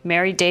Bank,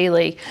 Mary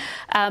Daly.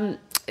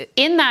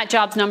 In that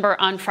jobs number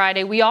on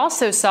Friday, we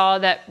also saw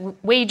that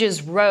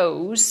wages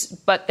rose,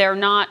 but they're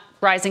not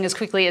rising as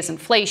quickly as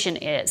inflation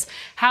is.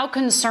 How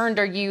concerned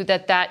are you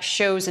that that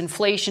shows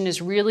inflation is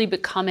really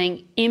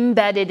becoming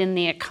embedded in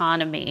the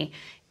economy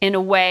in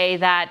a way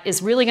that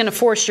is really going to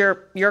force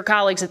your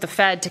colleagues at the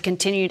Fed to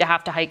continue to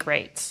have to hike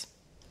rates?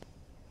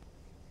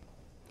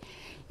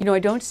 You know, I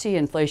don't see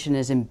inflation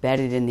as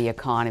embedded in the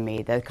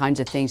economy, the kinds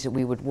of things that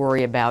we would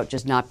worry about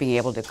just not being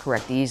able to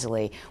correct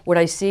easily. What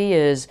I see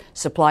is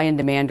supply and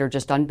demand are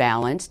just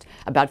unbalanced.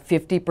 About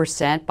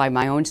 50% by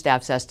my own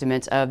staff's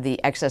estimates of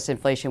the excess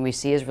inflation we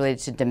see is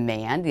related to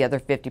demand, the other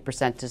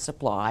 50% to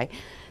supply.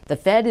 The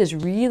Fed is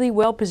really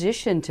well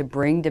positioned to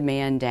bring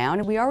demand down,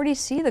 and we already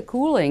see the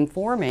cooling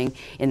forming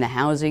in the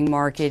housing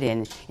market,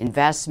 in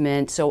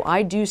investment. So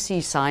I do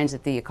see signs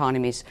that the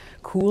economy's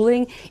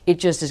cooling. It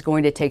just is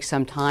going to take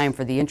some time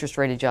for the interest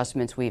rate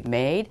adjustments we've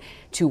made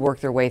to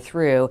work their way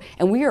through.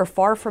 And we are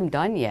far from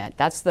done yet.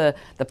 That's the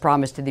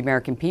promise to the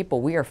American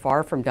people. We are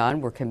far from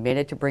done. We're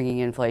committed to bringing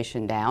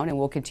inflation down, and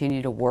we'll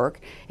continue to work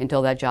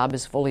until that job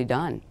is fully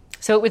done.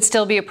 So it would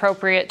still be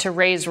appropriate to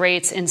raise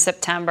rates in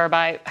September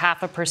by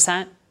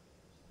 0.5%?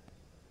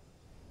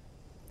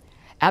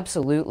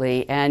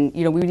 Absolutely. And,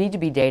 you know, we need to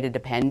be data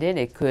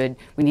dependent.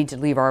 We need to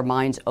leave our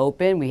minds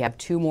open. We have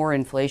 2 more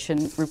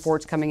inflation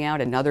reports coming out,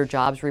 another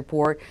jobs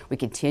report. We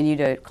continue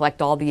to collect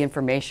all the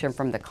information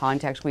from the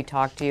contacts we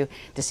talk to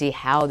see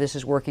how this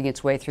is working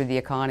its way through the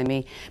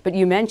economy. But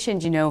you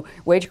mentioned, you know,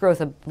 wage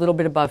growth a little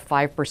bit above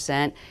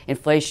 5%,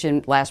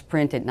 inflation last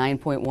print at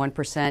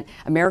 9.1%.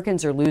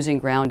 Americans are losing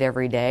ground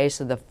every day,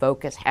 so the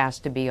focus has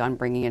to be on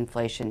bringing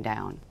inflation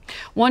down.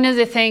 One of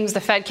the things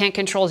the Fed can't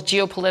control is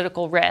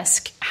geopolitical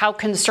risk. How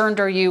concerned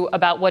are you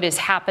about what is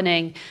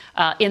happening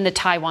in the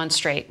Taiwan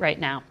Strait right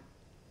now?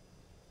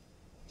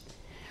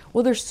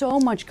 Well, there's so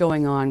much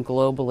going on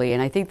globally,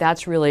 and I think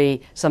that's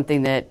really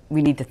something that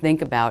we need to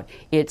think about.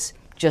 It's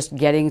just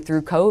getting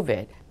through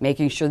COVID,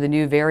 making sure the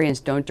new variants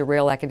don't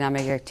derail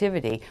economic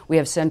activity. We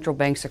have central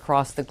banks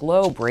across the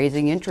globe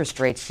raising interest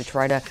rates to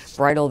try to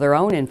bridle their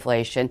own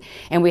inflation.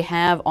 And we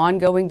have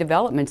ongoing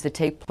developments that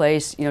take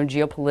place, you know,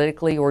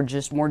 geopolitically or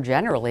just more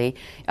generally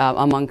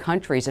among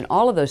countries. And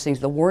all of those things,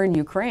 the war in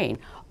Ukraine,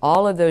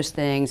 all of those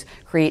things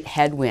create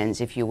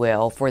headwinds, if you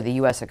will, for the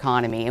U.S.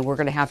 economy. And we're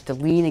going to have to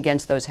lean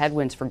against those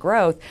headwinds for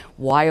growth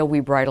while we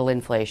bridle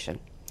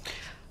inflation.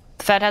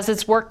 The Fed has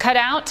its work cut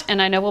out,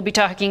 and I know we'll be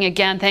talking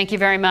again. Thank you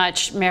very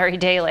much, Mary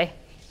Daly.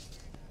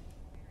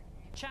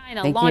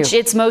 China launched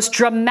its most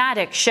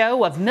dramatic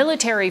show of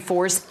military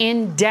force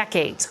in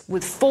decades,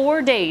 with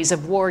 4 days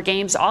of war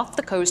games off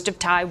the coast of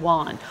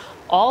Taiwan,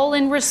 all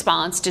in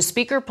response to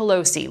Speaker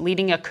Pelosi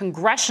leading a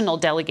congressional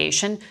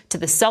delegation to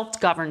the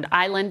self-governed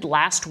island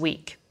last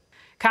week.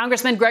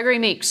 Congressman Gregory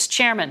Meeks,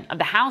 chairman of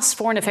the House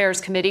Foreign Affairs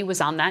Committee, was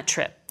on that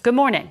trip. Good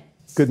morning.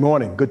 Good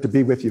morning. Good to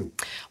be with you.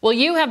 Well,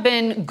 you have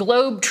been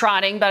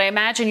globe-trotting, but I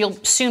imagine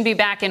you'll soon be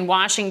back in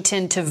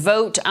Washington to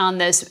vote on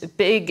this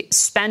big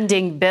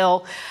spending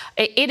bill.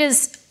 It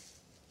is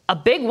a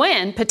big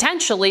win,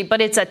 potentially,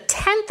 but it's a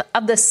tenth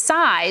of the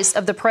size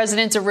of the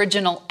president's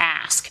original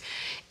ask.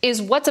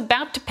 Is what's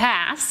about to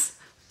pass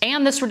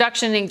and this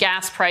reduction in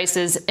gas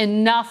prices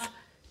enough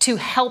to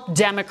help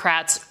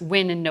Democrats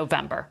win in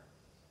November?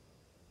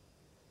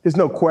 There's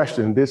no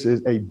question this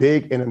is a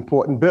big and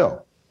important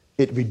bill.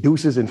 It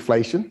reduces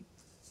inflation.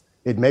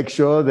 It makes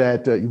sure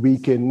that we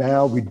can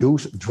now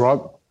reduce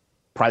drug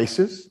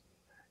prices.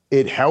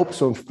 It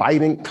helps on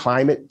fighting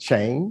climate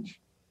change.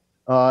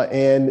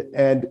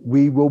 And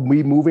we will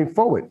be moving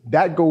forward.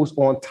 That goes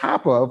on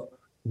top of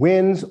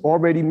wins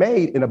already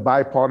made in a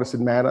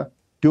bipartisan manner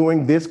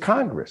during this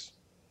Congress,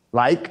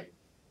 like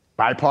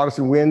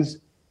bipartisan wins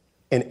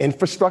in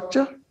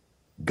infrastructure,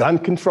 gun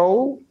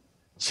control,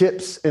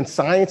 CHIPS and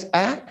Science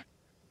Act,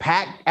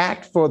 PACT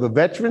Act for the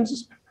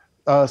Veterans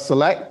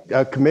Select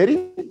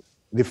Committee,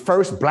 the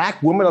first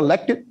Black woman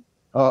elected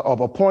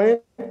of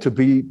appointed to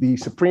be the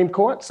Supreme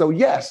Court. So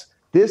yes,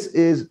 this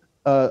is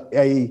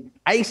a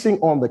icing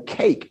on the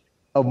cake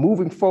of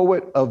moving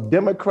forward of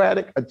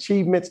democratic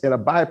achievements in a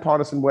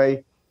bipartisan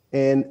way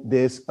in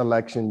this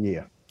election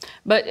year.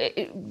 But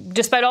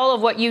despite all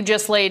of what you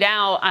just laid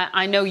out,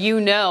 I know you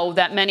know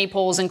that many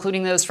polls,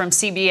 including those from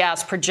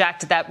CBS,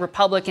 project that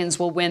Republicans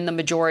will win the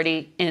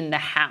majority in the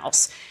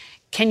House.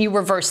 Can you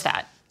reverse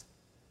that?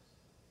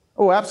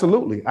 Oh,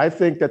 absolutely. I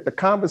think that the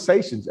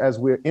conversations as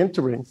we're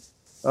entering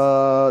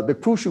the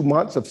crucial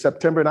months of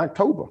September and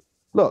October.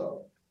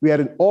 Look, we had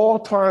an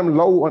all-time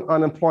low on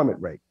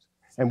unemployment rate,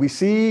 and we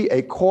see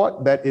a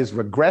court that is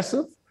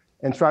regressive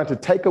and trying to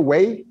take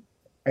away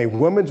a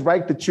woman's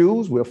right to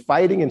choose. We're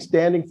fighting and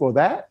standing for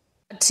that.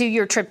 To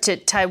your trip to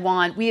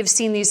Taiwan, we have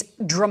seen these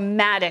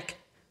dramatic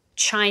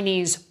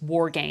Chinese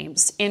war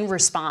games in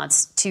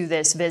response to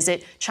this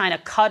visit. China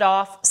cut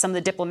off some of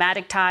the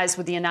diplomatic ties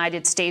with the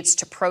United States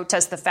to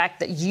protest the fact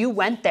that you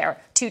went there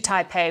to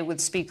Taipei with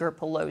Speaker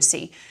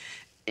Pelosi.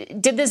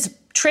 Did this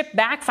trip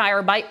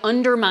backfire by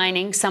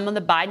undermining some of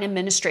the Biden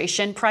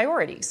administration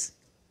priorities?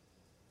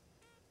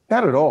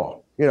 Not at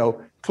all. You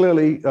know,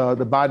 clearly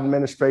the Biden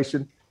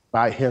administration,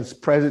 by his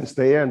presence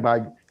there and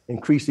by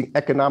increasing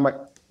economic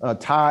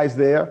ties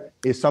there,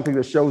 is something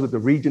that shows that the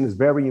region is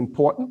very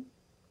important.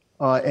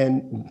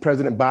 And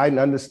President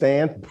Biden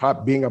understands,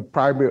 being a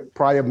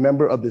prior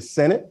member of the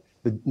Senate,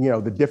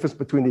 the difference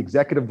between the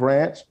executive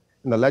branch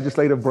and the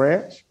legislative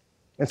branch.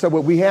 And so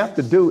what we have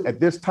to do at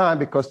this time,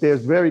 because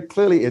there's very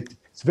clearly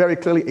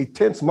a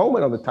tense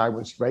moment on the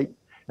Taiwan Strait,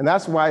 and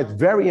that's why it's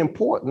very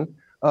important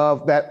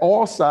that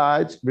all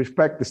sides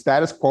respect the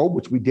status quo,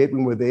 which we did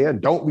when we were there,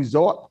 and don't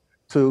resort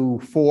to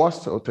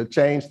force or to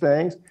change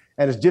things.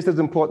 And it's just as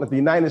important that the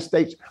United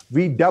States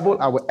redouble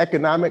our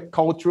economic,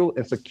 cultural,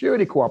 and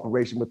security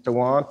cooperation with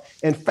Taiwan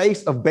in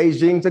face of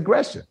Beijing's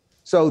aggression.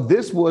 So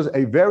this was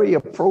a very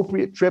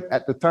appropriate trip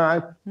at the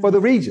time for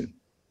the region.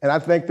 And I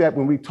think that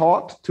when we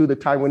talked to the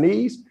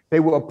Taiwanese, they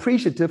were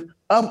appreciative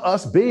of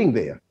us being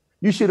there.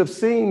 You should have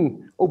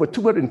seen over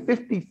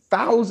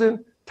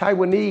 250,000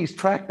 Taiwanese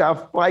tracked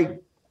our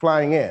flight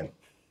flying in.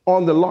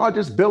 On the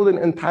largest building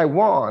in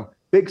Taiwan,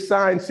 big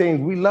sign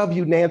saying, "We love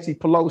you, Nancy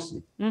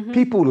Pelosi." Mm-hmm.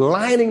 People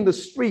lining the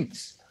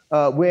streets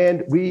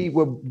when we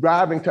were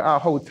driving to our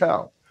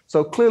hotel.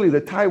 So clearly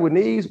the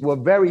Taiwanese were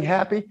very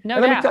happy. No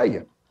and doubt. Let me tell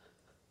you,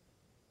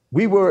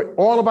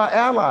 all of our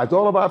allies,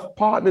 all of our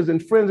partners and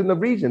friends in the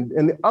region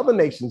and the other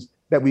nations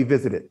that we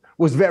visited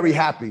was very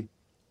happy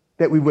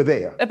that we were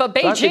there. But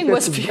Beijing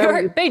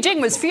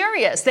was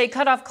furious. They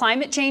cut off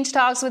climate change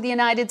talks with the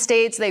United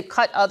States. They've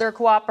cut other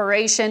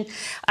cooperation.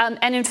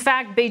 And in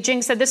fact,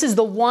 Beijing said this is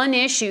the one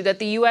issue that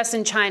the U.S.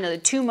 and China, the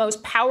two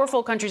most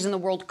powerful countries in the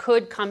world,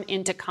 could come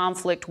into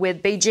conflict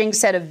with. Beijing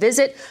said a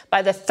visit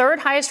by the third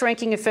highest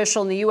ranking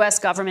official in the U.S.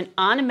 government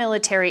on a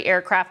military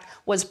aircraft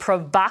was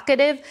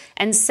provocative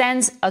and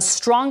sends a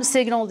strong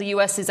signal the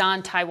U.S. is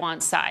on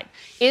Taiwan's side.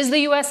 Is the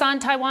U.S. on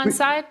Taiwan's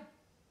side?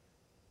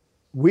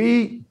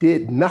 We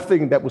did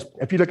nothing that was,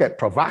 if you look at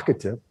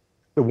provocative,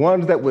 the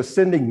ones that were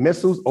sending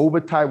missiles over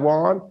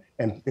Taiwan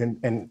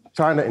and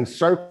trying to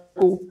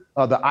encircle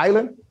the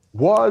island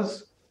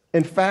was,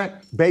 in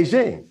fact,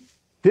 Beijing.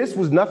 This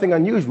was nothing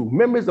unusual.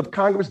 Members of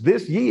Congress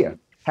this year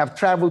have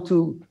traveled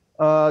to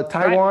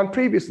Taiwan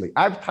previously.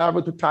 I've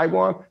traveled to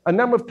Taiwan a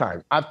number of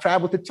times. I've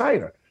traveled to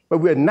China. But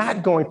we're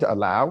not going to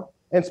allow,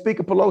 and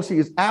Speaker Pelosi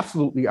is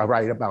absolutely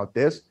right about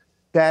this,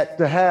 that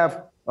to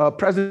have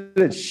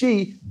President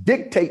Xi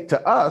dictate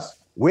to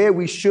us where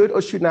we should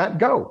or should not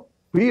go.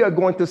 We are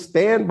going to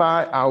stand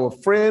by our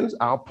friends,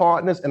 our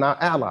partners, and our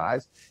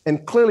allies,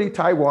 and clearly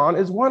Taiwan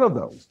is one of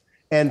those.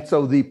 And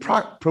so the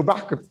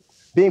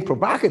being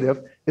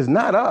provocative is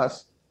not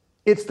us,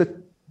 it's the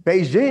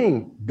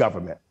Beijing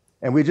government,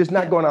 and we're just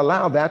not going to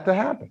allow that to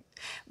happen.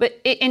 But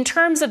in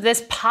terms of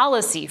this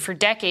policy for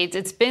decades,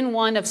 it's been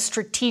one of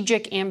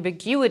strategic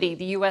ambiguity.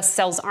 The U.S.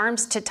 sells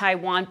arms to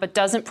Taiwan, but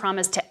doesn't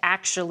promise to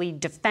actually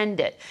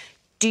defend it.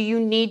 Do you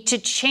need to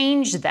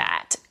change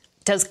that?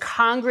 Does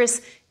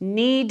Congress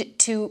need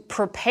to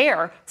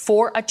prepare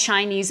for a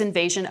Chinese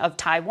invasion of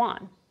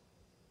Taiwan?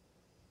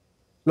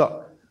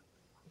 Look,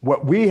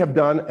 what we have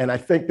done, and I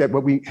think that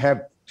what we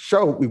have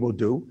showed we will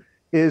do,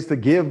 is to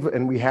give,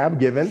 and we have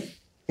given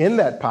in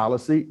that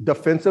policy,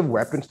 defensive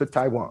weapons to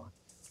Taiwan.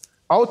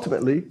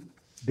 Ultimately,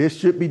 this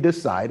should be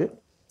decided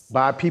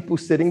by people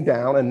sitting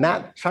down, and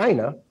not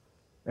China,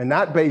 and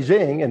not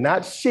Beijing, and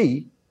not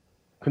Xi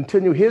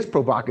continue his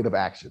provocative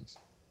actions.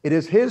 It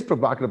is his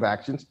provocative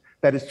actions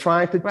that is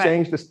trying to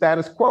change the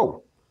status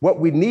quo. What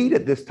we need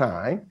at this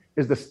time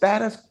is the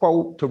status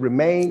quo to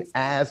remain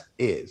as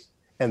is.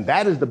 And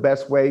that is the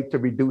best way to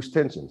reduce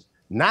tensions,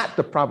 not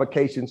the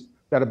provocations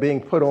that are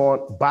being put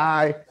on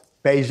by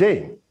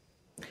Beijing.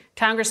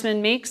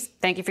 Congressman Meeks,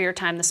 thank you for your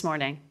time this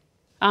morning.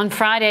 On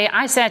Friday,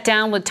 I sat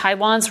down with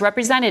Taiwan's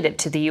representative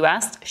to the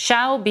U.S.,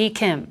 Xiao B.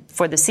 Kim,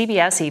 for the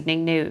CBS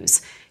Evening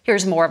News.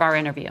 Here's more of our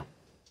interview.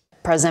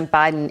 President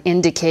Biden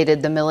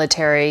indicated the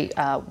military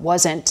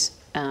wasn't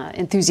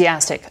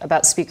enthusiastic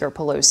about Speaker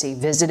Pelosi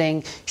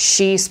visiting.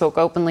 She spoke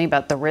openly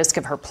about the risk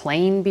of her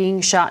plane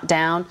being shot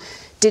down.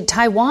 Did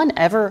Taiwan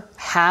ever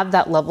have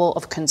that level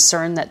of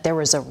concern that there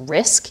was a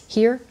risk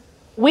here?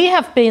 We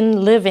have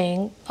been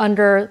living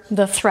under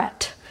the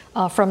threat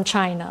from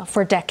China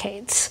for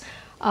decades.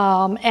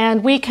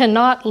 And we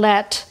cannot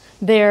let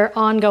their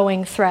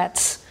ongoing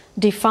threats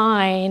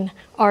define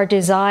our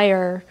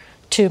desire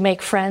to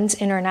make friends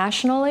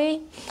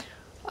internationally.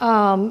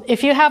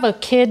 If you have a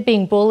kid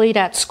being bullied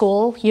at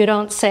school, you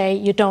don't say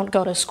you don't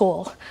go to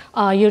school.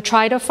 You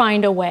try to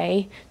find a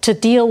way to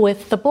deal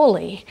with the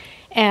bully.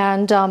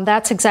 And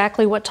that's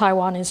exactly what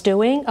Taiwan is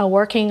doing,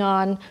 working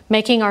on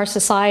making our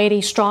society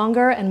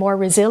stronger and more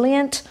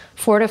resilient,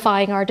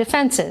 fortifying our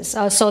defenses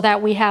so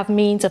that we have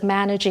means of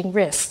managing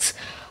risks.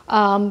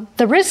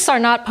 The risks are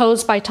not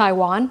posed by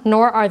Taiwan,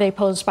 nor are they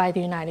posed by the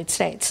United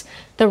States.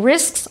 The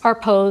risks are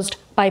posed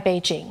by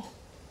Beijing.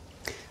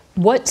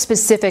 What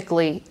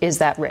specifically is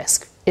that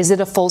risk? Is it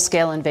a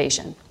full-scale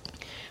invasion?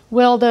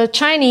 Well, the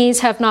Chinese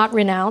have not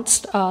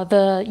renounced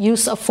the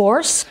use of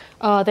force.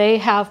 They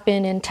have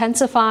been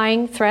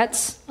intensifying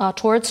threats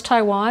towards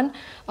Taiwan.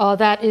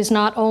 That is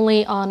not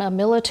only on a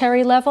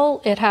military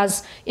level, it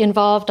has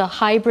involved a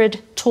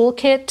hybrid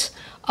toolkit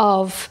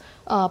of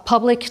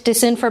public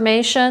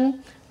disinformation,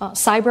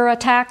 cyber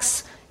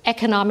attacks,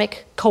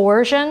 economic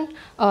coercion.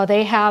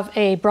 They have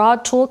a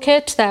broad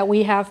toolkit that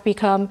we have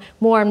become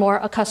more and more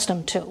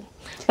accustomed to.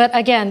 But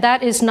again,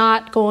 that is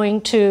not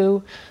going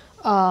to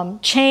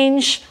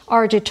change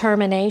our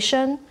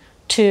determination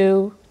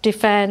to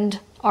defend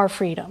our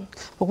freedom.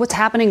 But what's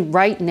happening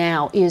right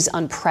now is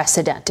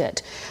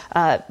unprecedented.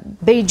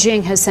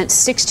 Beijing has sent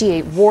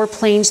 68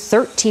 warplanes,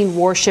 13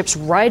 warships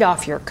right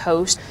off your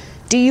coast.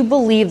 Do you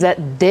believe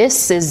that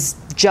this is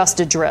just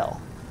a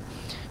drill?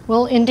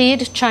 Well,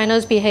 indeed,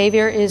 China's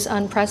behavior is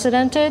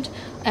unprecedented,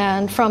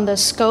 and from the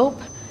scope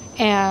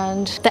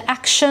and the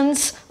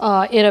actions,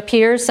 it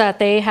appears that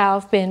they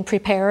have been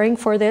preparing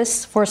for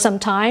this for some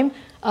time,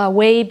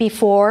 way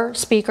before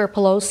Speaker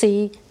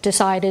Pelosi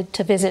decided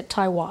to visit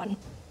Taiwan.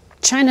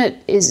 China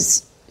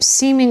is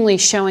seemingly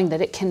showing that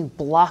it can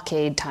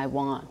blockade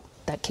Taiwan,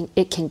 that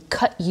it can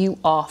cut you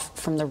off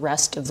from the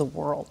rest of the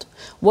world.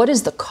 What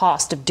is the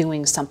cost of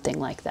doing something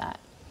like that?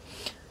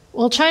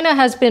 Well, China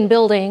has been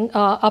building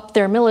up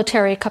their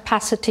military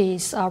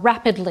capacities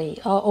rapidly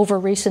over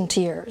recent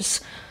years.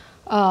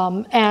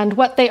 And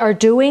what they are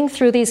doing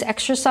through these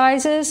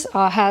exercises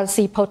has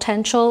the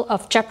potential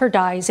of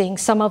jeopardizing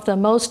some of the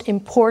most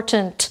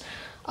important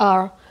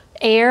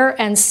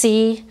air and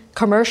sea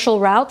commercial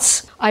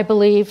routes. I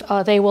believe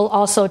they will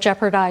also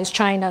jeopardize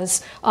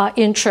China's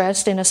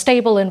interest in a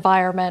stable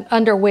environment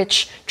under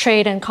which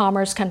trade and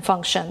commerce can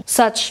function.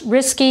 Such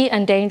risky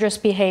and dangerous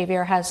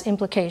behavior has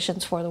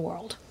implications for the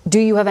world. Do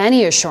you have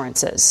any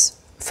assurances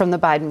from the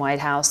Biden White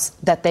House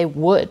that they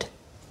would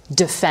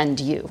defend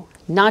you?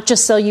 Not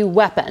just sell you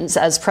weapons,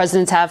 as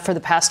presidents have for the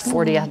past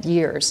 40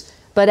 years,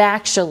 but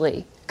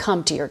actually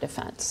come to your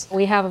defense.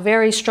 We have a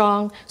very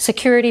strong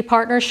security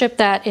partnership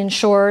that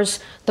ensures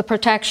the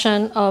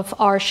protection of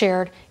our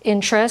shared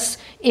interests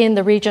in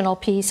the regional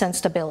peace and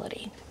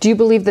stability. Do you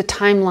believe the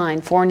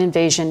timeline for an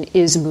invasion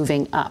is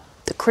moving up?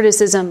 The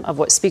criticism of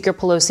what Speaker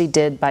Pelosi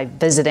did by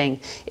visiting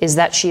is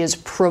that she is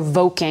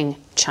provoking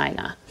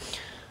China.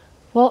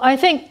 Well, I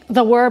think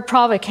the word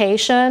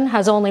provocation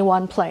has only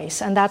one place,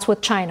 and that's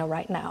with China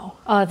right now.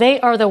 They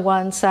are the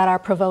ones that are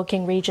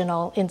provoking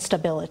regional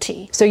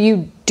instability. So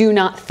you do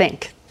not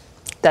think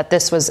that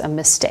this was a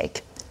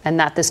mistake and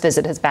that this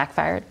visit has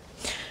backfired?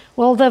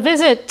 Well, the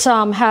visit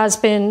has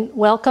been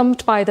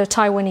welcomed by the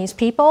Taiwanese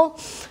people.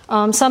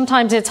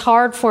 Sometimes it's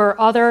hard for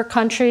other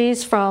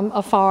countries from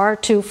afar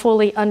to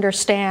fully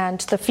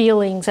understand the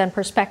feelings and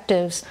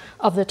perspectives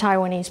of the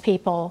Taiwanese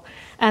people.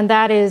 And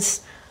that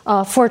is,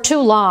 for too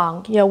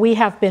long, we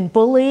have been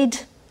bullied,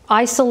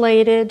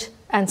 isolated,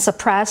 and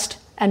suppressed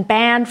and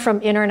banned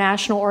from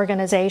international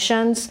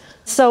organizations.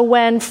 So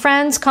when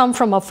friends come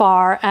from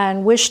afar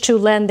and wish to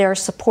lend their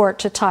support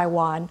to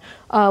Taiwan,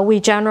 we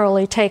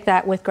generally take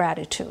that with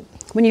gratitude.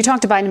 When you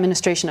talk to Biden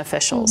administration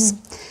officials,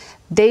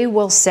 they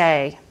will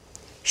say,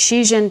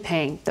 Xi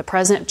Jinping, the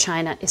president of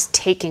China, is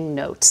taking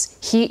notes.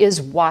 He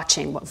is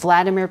watching what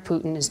Vladimir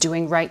Putin is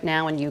doing right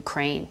now in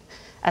Ukraine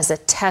as a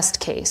test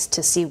case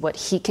to see what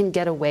he can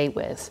get away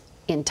with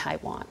in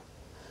Taiwan.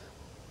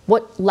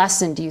 What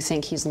lesson do you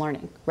think he's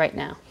learning right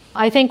now?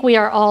 I think we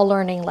are all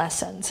learning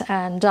lessons,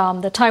 and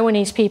the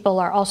Taiwanese people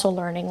are also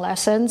learning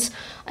lessons,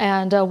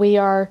 and we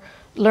are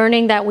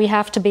learning that we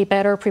have to be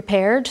better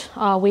prepared.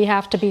 We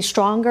have to be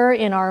stronger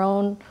in our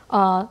own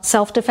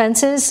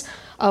self-defenses.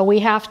 We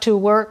have to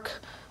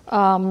work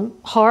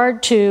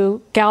hard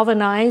to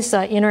galvanize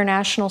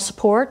international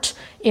support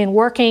in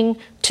working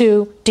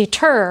to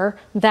deter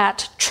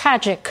that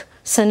tragic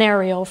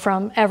scenario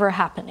from ever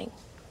happening.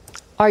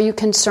 Are you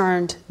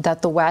concerned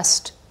that the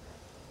West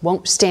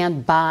won't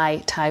stand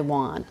by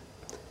Taiwan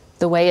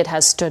the way it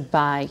has stood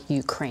by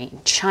Ukraine?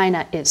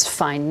 China is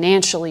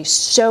financially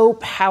so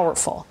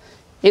powerful,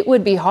 it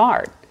would be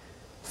hard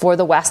for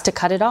the West to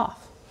cut it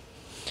off.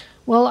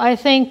 Well, I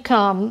think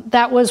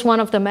that was one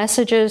of the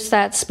messages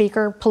that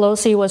Speaker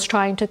Pelosi was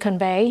trying to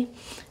convey.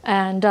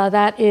 And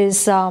that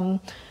is,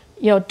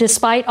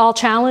 despite all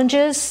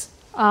challenges,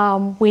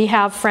 we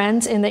have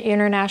friends in the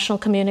international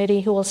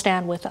community who will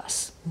stand with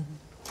us. Mm-hmm.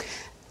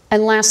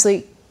 And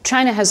lastly,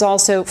 China has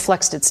also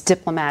flexed its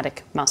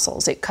diplomatic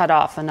muscles. It cut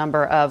off a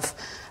number of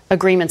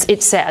agreements,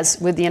 it says,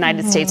 with the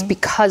United States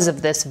because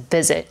of this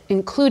visit,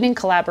 including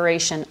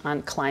collaboration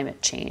on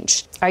climate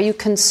change. Are you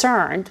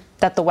concerned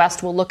that the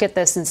West will look at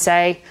this and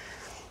say,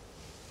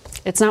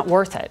 it's not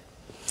worth it,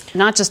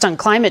 not just on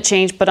climate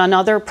change, but on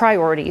other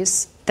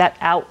priorities that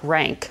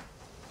outrank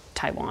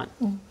Taiwan?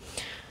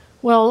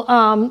 Well,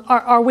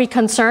 are we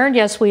concerned?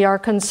 Yes, we are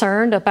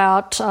concerned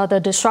about the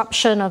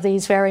disruption of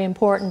these very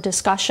important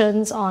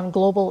discussions on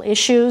global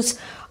issues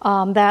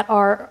that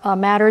are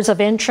matters of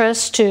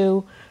interest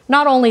to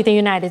not only the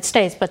United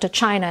States, but to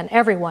China and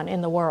everyone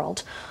in the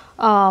world.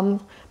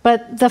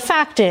 But the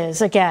fact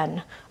is,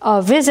 again,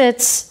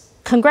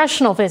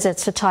 congressional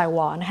visits to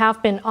Taiwan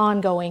have been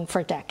ongoing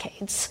for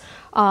decades.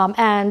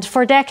 And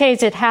for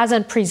decades, it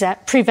hasn't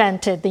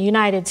prevented the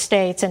United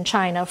States and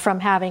China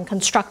from having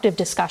constructive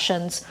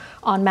discussions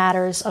on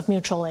matters of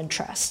mutual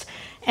interest.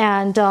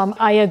 And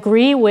I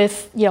agree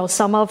with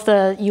some of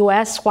the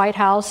U.S. White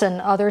House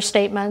and other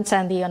statements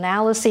and the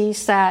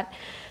analyses that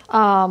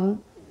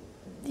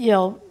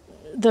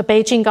the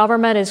Beijing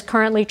government is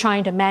currently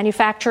trying to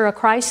manufacture a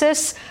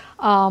crisis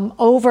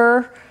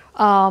over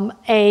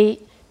a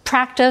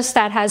practice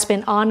that has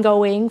been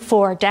ongoing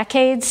for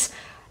decades,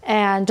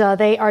 and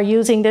they are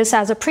using this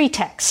as a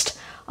pretext.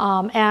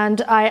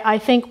 And I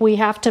think we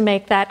have to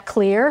make that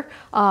clear.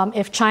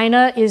 If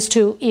China is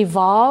to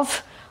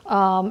evolve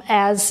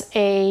as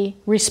a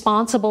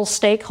responsible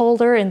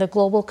stakeholder in the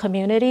global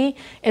community,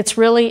 it's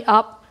really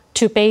up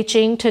to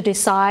Beijing to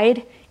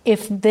decide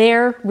if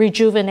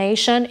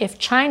if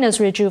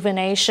China's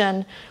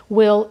rejuvenation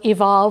will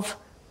evolve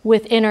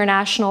with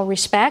international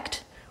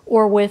respect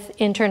or with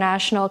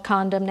international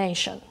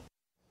condemnation.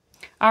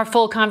 Our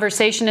full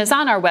conversation is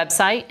on our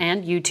website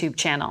and YouTube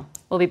channel.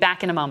 We'll be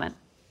back in a moment.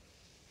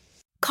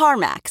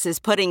 CarMax is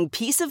putting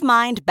peace of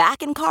mind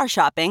back in car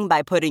shopping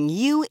by putting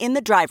you in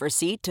the driver's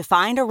seat to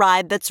find a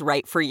ride that's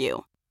right for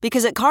you.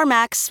 Because at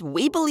CarMax,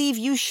 we believe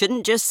you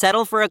shouldn't just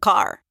settle for a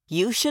car.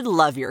 You should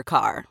love your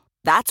car.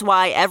 That's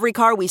why every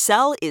car we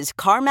sell is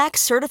CarMax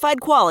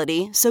certified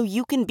quality, so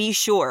you can be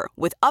sure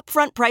with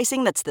upfront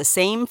pricing that's the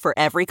same for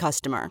every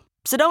customer.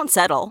 So don't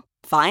settle.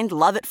 Find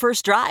love at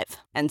first drive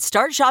and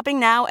start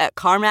shopping now at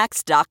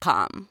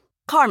CarMax.com.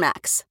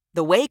 CarMax,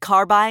 the way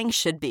car buying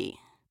should be.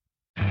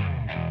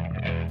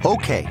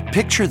 Okay,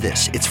 picture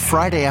this. It's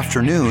Friday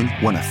afternoon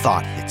when a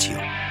thought hits you.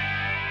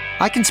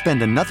 I can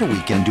spend another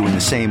weekend doing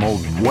the same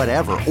old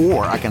whatever,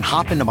 or I can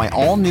hop into my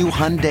all-new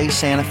Hyundai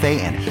Santa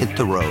Fe and hit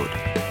the road.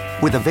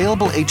 With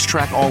available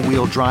H-Track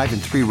all-wheel drive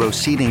and 3-row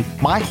seating,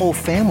 my whole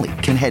family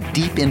can head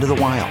deep into the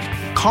wild.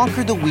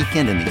 Conquer the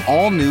weekend in the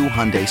all-new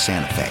Hyundai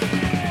Santa Fe.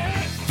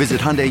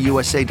 Visit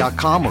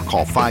HyundaiUSA.com or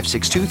call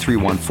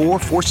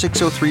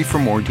 562-314-4603 for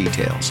more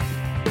details.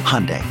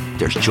 Hyundai,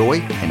 there's joy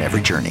in every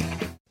journey.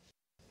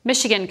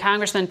 Michigan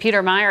Congressman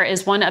Peter Meijer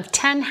is one of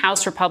 10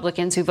 House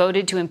Republicans who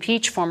voted to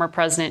impeach former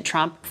President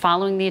Trump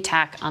following the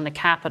attack on the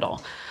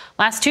Capitol.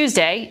 Last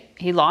Tuesday,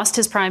 he lost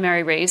his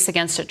primary race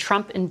against a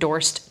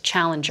Trump-endorsed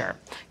challenger.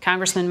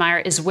 Congressman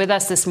Meijer is with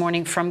us this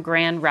morning from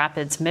Grand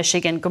Rapids,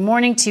 Michigan. Good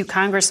morning to you,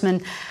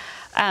 Congressman.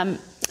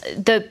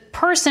 The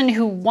person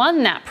who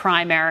won that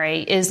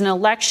primary is an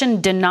election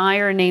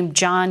denier named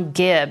John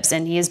Gibbs,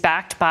 and he is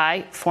backed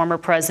by former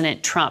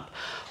President Trump.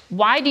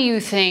 Why do you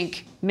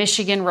think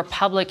Michigan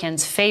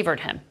Republicans favored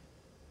him?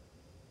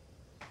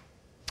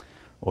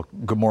 Well,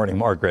 good morning,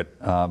 Margaret.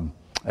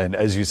 And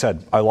as you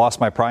said, I lost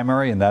my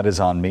primary, and that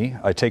is on me.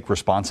 I take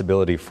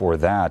responsibility for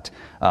that.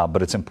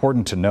 But it's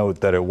important to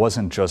note that it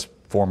wasn't just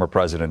former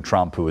President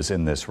Trump who was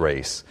in this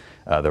race.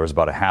 There was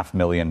about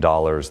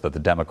 $500,000 that the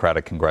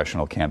Democratic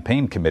Congressional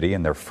Campaign Committee,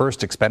 in their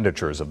first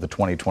expenditures of the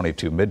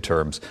 2022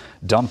 midterms,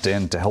 dumped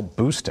in to help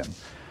boost him.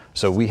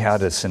 So we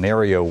had a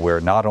scenario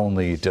where not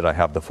only did I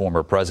have the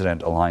former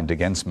president aligned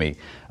against me,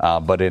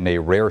 but in a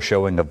rare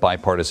showing of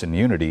bipartisan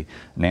unity,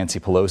 Nancy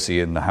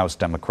Pelosi and the House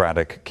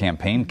Democratic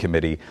Campaign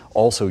Committee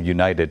also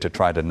united to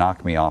try to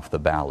knock me off the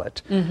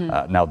ballot.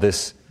 Now,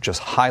 this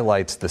just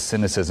highlights the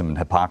cynicism and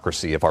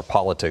hypocrisy of our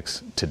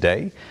politics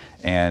today.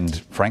 And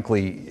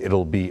frankly,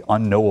 it'll be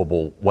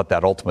unknowable what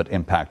that ultimate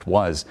impact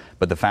was.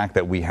 But the fact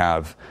that we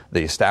have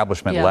the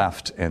establishment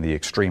left and the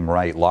extreme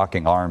right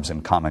locking arms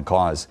in common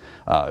cause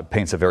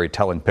paints a very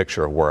telling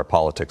picture of where our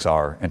politics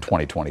are in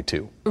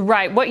 2022.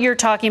 Right. What you're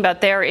talking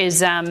about there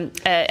is an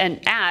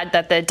ad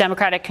that the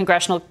Democratic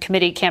Congressional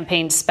Committee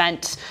campaign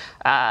spent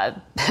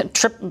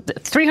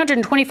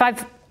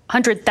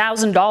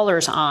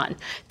 $325,000 on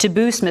to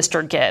boost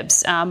Mr.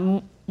 Gibbs,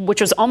 which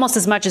was almost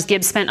as much as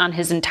Gibbs spent on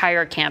his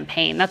entire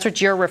campaign. That's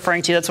what you're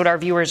referring to. That's what our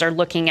viewers are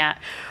looking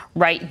at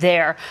right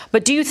there.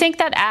 But do you think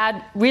that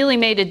ad really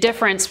made a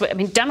difference? I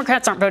mean,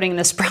 Democrats aren't voting in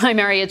this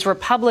primary. It's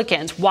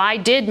Republicans. Why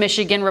did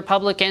Michigan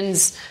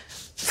Republicans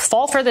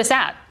fall for this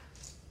ad?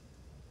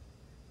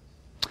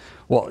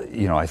 Well,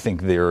 I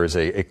think there is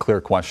a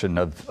clear question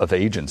of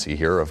agency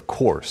here, of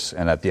course.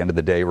 And at the end of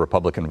the day,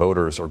 Republican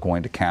voters are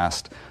going to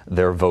cast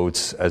their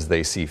votes as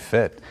they see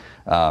fit.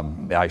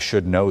 I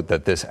should note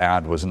that this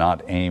ad was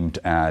not aimed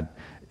at,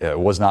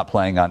 was not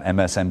playing on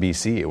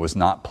MSNBC. It was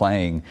not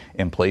playing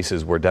in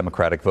places where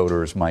Democratic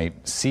voters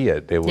might see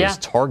it. It was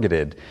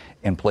targeted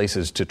in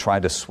places to try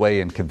to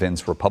sway and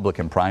convince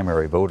Republican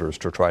primary voters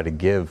to try to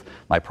give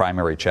my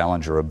primary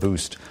challenger a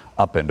boost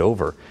up and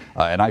over.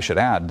 And I should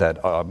add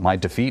that my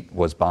defeat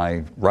was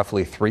by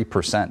roughly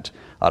 3%.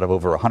 Out of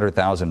over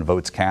 100,000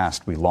 votes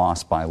cast, we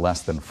lost by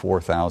less than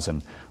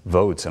 4,000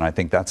 votes. And I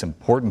think that's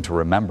important to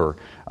remember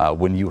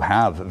when you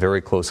have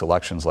very close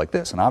elections like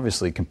this. And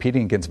obviously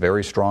competing against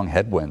very strong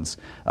headwinds,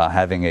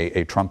 having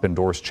a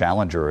Trump-endorsed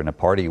challenger in a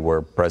party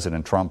where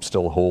President Trump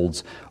still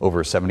holds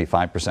over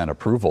 75%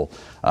 approval,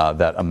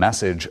 that a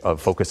message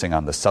of focusing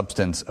on the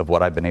substance of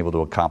what I've been able to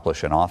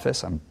accomplish in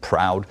office. I'm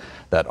proud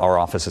that our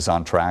office is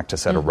on track to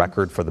set a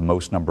record for the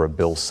most number of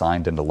bills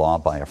signed into law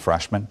by a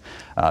freshman,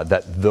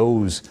 that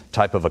those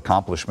type of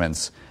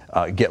accomplishments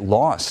get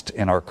lost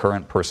in our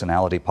current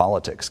personality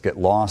politics, get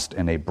lost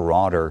in a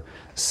broader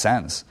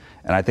sense.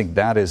 And I think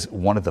that is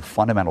one of the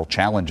fundamental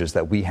challenges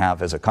that we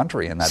have as a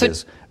country, and that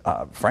is,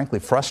 frankly,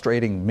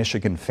 frustrating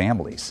Michigan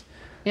families.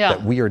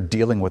 That we are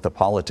dealing with a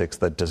politics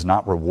that does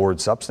not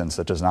reward substance,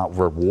 that does not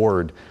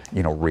reward,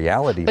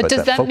 reality, but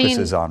that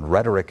focuses on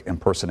rhetoric and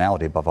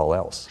personality above all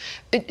else.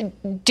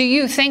 Do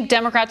you think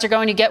Democrats are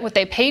going to get what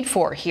they paid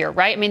for here,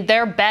 right? I mean,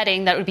 they're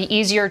betting that it would be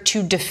easier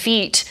to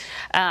defeat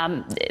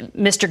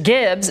Mr.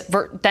 Gibbs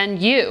than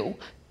you.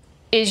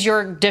 Is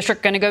your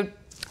district going to go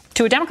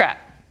to a Democrat?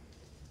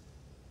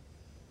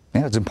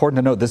 Yeah, it's important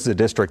to note this is a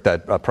district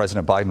that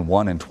President Biden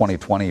won in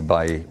 2020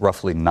 by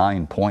roughly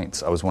 9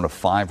 points. I was one of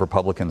 5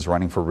 Republicans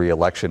running for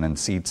re-election in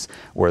seats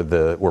where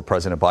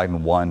President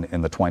Biden won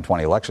in the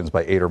 2020 elections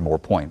by 8 or more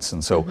points.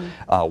 And so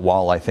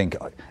while I think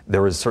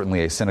there is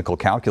certainly a cynical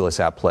calculus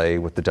at play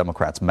with the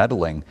Democrats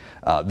meddling,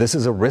 this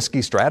is a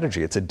risky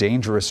strategy. It's a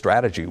dangerous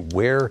strategy.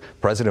 Where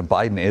President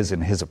Biden is in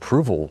his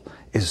approval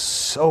is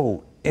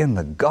so in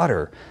the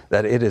gutter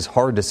that it is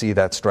hard to see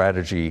that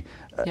strategy.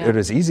 It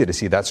is easy to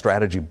see that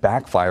strategy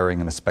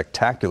backfiring in a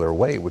spectacular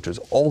way, which is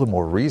all the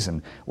more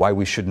reason why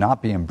we should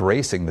not be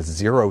embracing this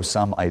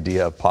zero-sum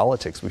idea of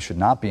politics. We should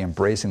not be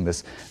embracing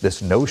this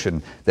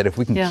notion that if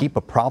we can keep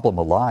a problem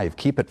alive,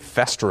 keep it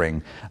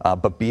festering,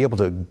 but be able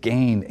to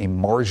gain a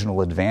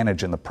marginal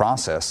advantage in the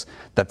process,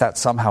 that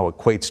somehow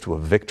equates to a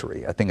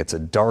victory. I think it's a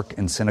dark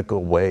and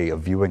cynical way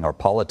of viewing our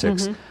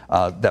politics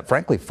that,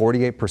 frankly,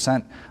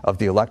 48% of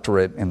the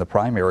electorate in the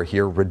primary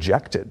here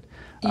rejected.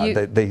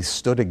 They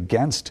stood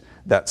against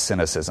that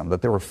cynicism,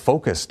 that they were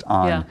focused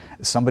on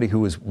somebody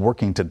who was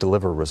working to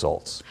deliver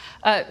results.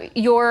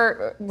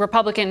 Your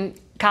Republican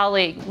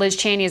colleague, Liz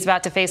Cheney, is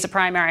about to face a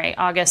primary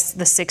August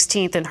the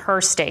 16th in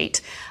her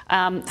state.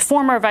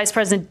 Former Vice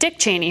President Dick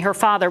Cheney, her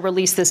father,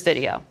 released this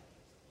video.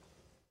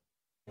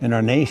 In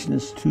our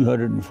nation's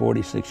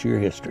 246-year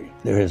history,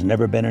 there has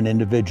never been an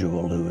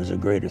individual who is a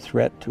greater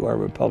threat to our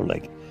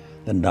republic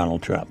than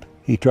Donald Trump.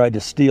 He tried to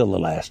steal the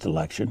last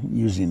election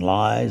using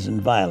lies and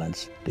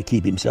violence to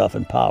keep himself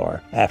in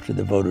power after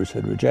the voters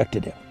had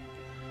rejected him.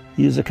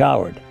 He is a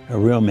coward. A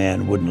real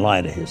man wouldn't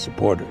lie to his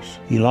supporters.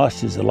 He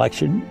lost his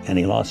election, and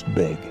he lost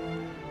big.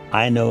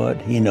 I know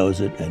it, he knows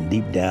it, and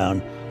deep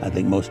down, I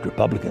think most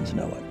Republicans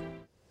know it.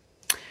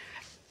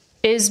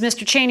 Is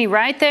Mr. Cheney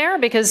right there?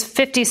 Because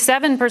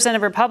 57%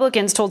 of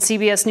Republicans told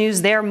CBS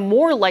News they're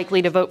more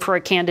likely to vote for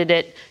a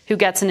candidate who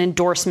gets an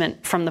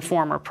endorsement from the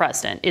former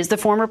president. Is the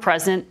former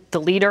president the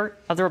leader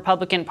of the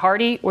Republican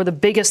Party or the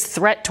biggest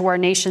threat to our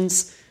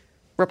nation's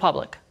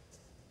republic?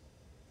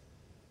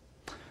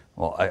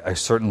 Well, I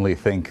certainly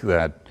think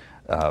that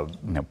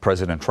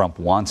President Trump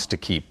wants to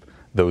keep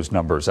those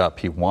numbers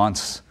up. He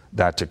wants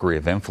that degree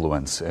of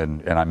influence.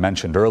 And I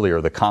mentioned earlier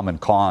the common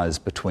cause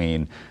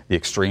between the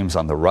extremes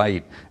on the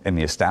right and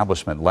the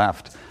establishment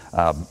left.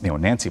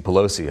 Nancy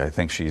Pelosi, I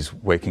think she's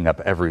waking up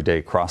every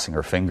day crossing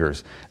her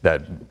fingers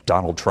that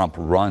Donald Trump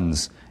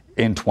runs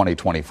in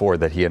 2024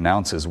 that he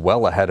announces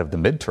well ahead of the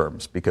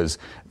midterms, because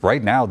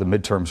right now the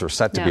midterms are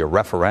set to be a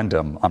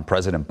referendum on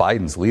President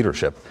Biden's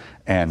leadership.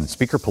 And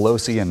Speaker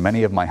Pelosi and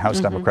many of my House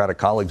Democratic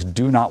colleagues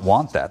do not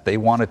want that. They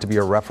want it to be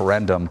a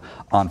referendum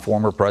on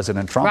former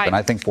President Trump. And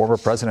I think former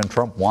President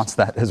Trump wants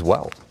that as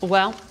well.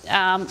 Well,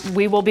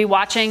 we will be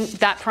watching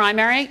that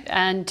primary.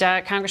 And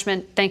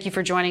Congressman, thank you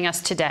for joining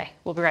us today.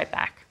 We'll be right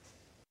back.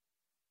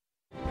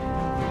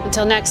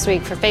 Until next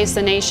week, for Face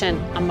the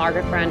Nation, I'm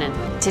Margaret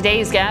Brennan.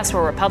 Today's guests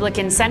were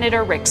Republican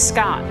Senator Rick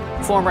Scott,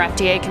 former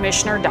FDA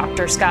Commissioner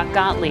Dr. Scott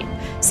Gottlieb,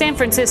 San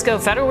Francisco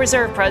Federal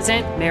Reserve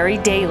President Mary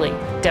Daly,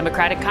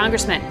 Democratic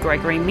Congressman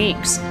Gregory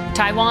Meeks,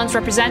 Taiwan's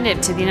representative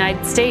to the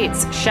United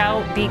States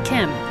Hsiao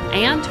B-Kim,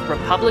 and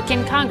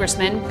Republican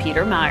Congressman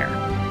Peter Meyer.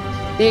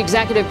 The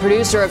executive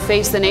producer of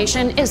Face the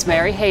Nation is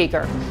Mary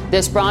Hager.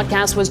 This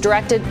broadcast was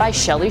directed by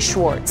Shelley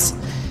Schwartz.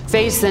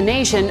 Face the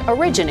Nation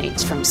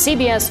originates from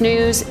CBS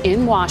News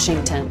in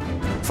Washington.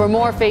 For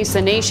more Face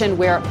the Nation,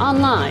 we're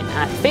online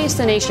at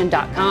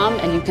facethenation.com,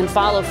 and you can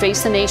follow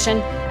Face the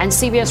Nation and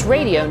CBS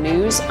Radio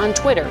News on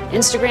Twitter,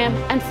 Instagram,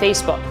 and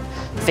Facebook.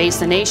 Face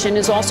the Nation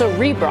is also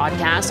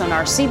rebroadcast on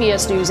our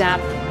CBS News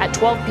app at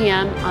 12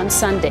 p.m. on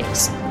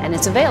Sundays, and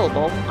it's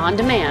available on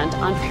demand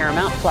on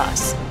Paramount+.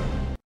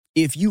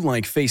 If you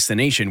like Face the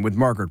Nation with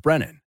Margaret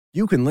Brennan,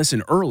 you can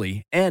listen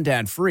early and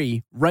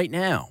ad-free right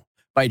now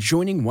by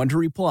joining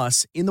Wondery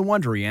Plus in the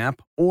Wondery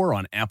app or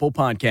on Apple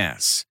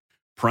Podcasts.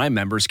 Prime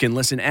members can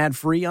listen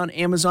ad-free on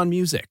Amazon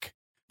Music.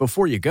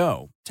 Before you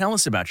go, tell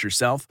us about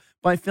yourself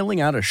by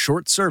filling out a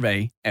short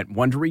survey at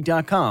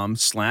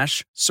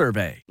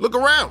Wondery.com/survey. Look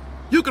around.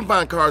 You can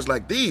find cars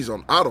like these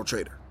on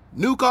AutoTrader.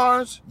 New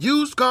cars,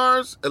 used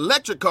cars,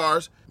 electric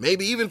cars,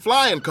 maybe even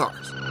flying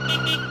cars.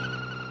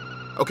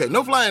 Okay,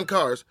 no flying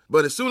cars,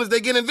 but as soon as they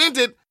get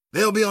invented,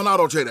 they'll be on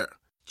AutoTrader.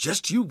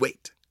 Just you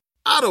wait.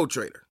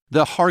 AutoTrader.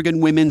 The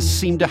Hargan women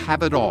seem to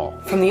have it all.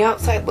 From the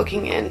outside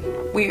looking in,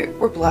 we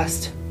were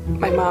blessed.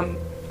 My mom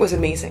was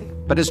amazing.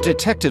 But as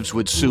detectives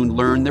would soon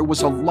learn, there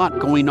was a lot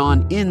going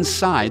on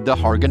inside the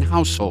Hargan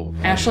household.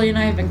 Ashley and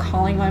I have been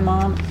calling my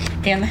mom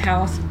and the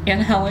house and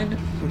Helen.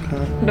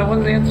 No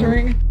one's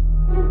answering.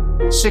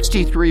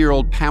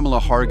 63-year-old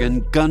Pamela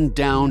Hargan gunned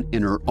down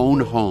in her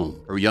own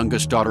home. Her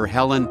youngest daughter,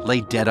 Helen,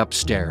 lay dead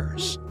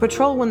upstairs.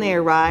 Patrol, when they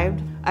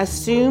arrived,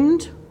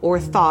 assumed or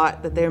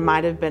thought that there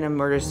might have been a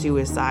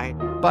murder-suicide.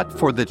 But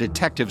for the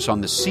detectives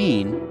on the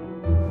scene,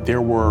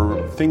 there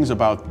were things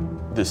about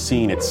the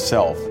scene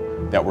itself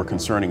that were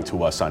concerning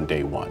to us on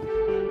day one.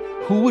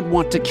 Who would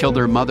want to kill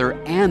their mother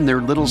and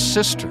their little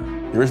sister?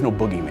 There is no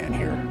boogeyman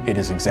here. It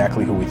is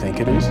exactly who we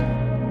think it is.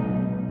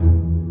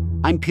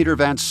 I'm Peter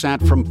Van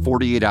Sant from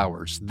 48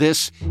 Hours.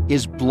 This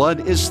is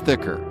Blood is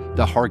Thicker,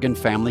 the Hargan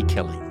family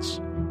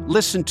killings.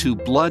 Listen to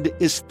Blood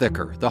is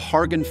Thicker, the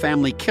Hargan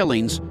family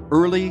killings,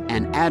 early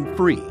and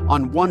ad-free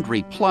on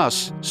Wondery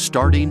Plus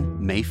starting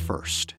May 1st.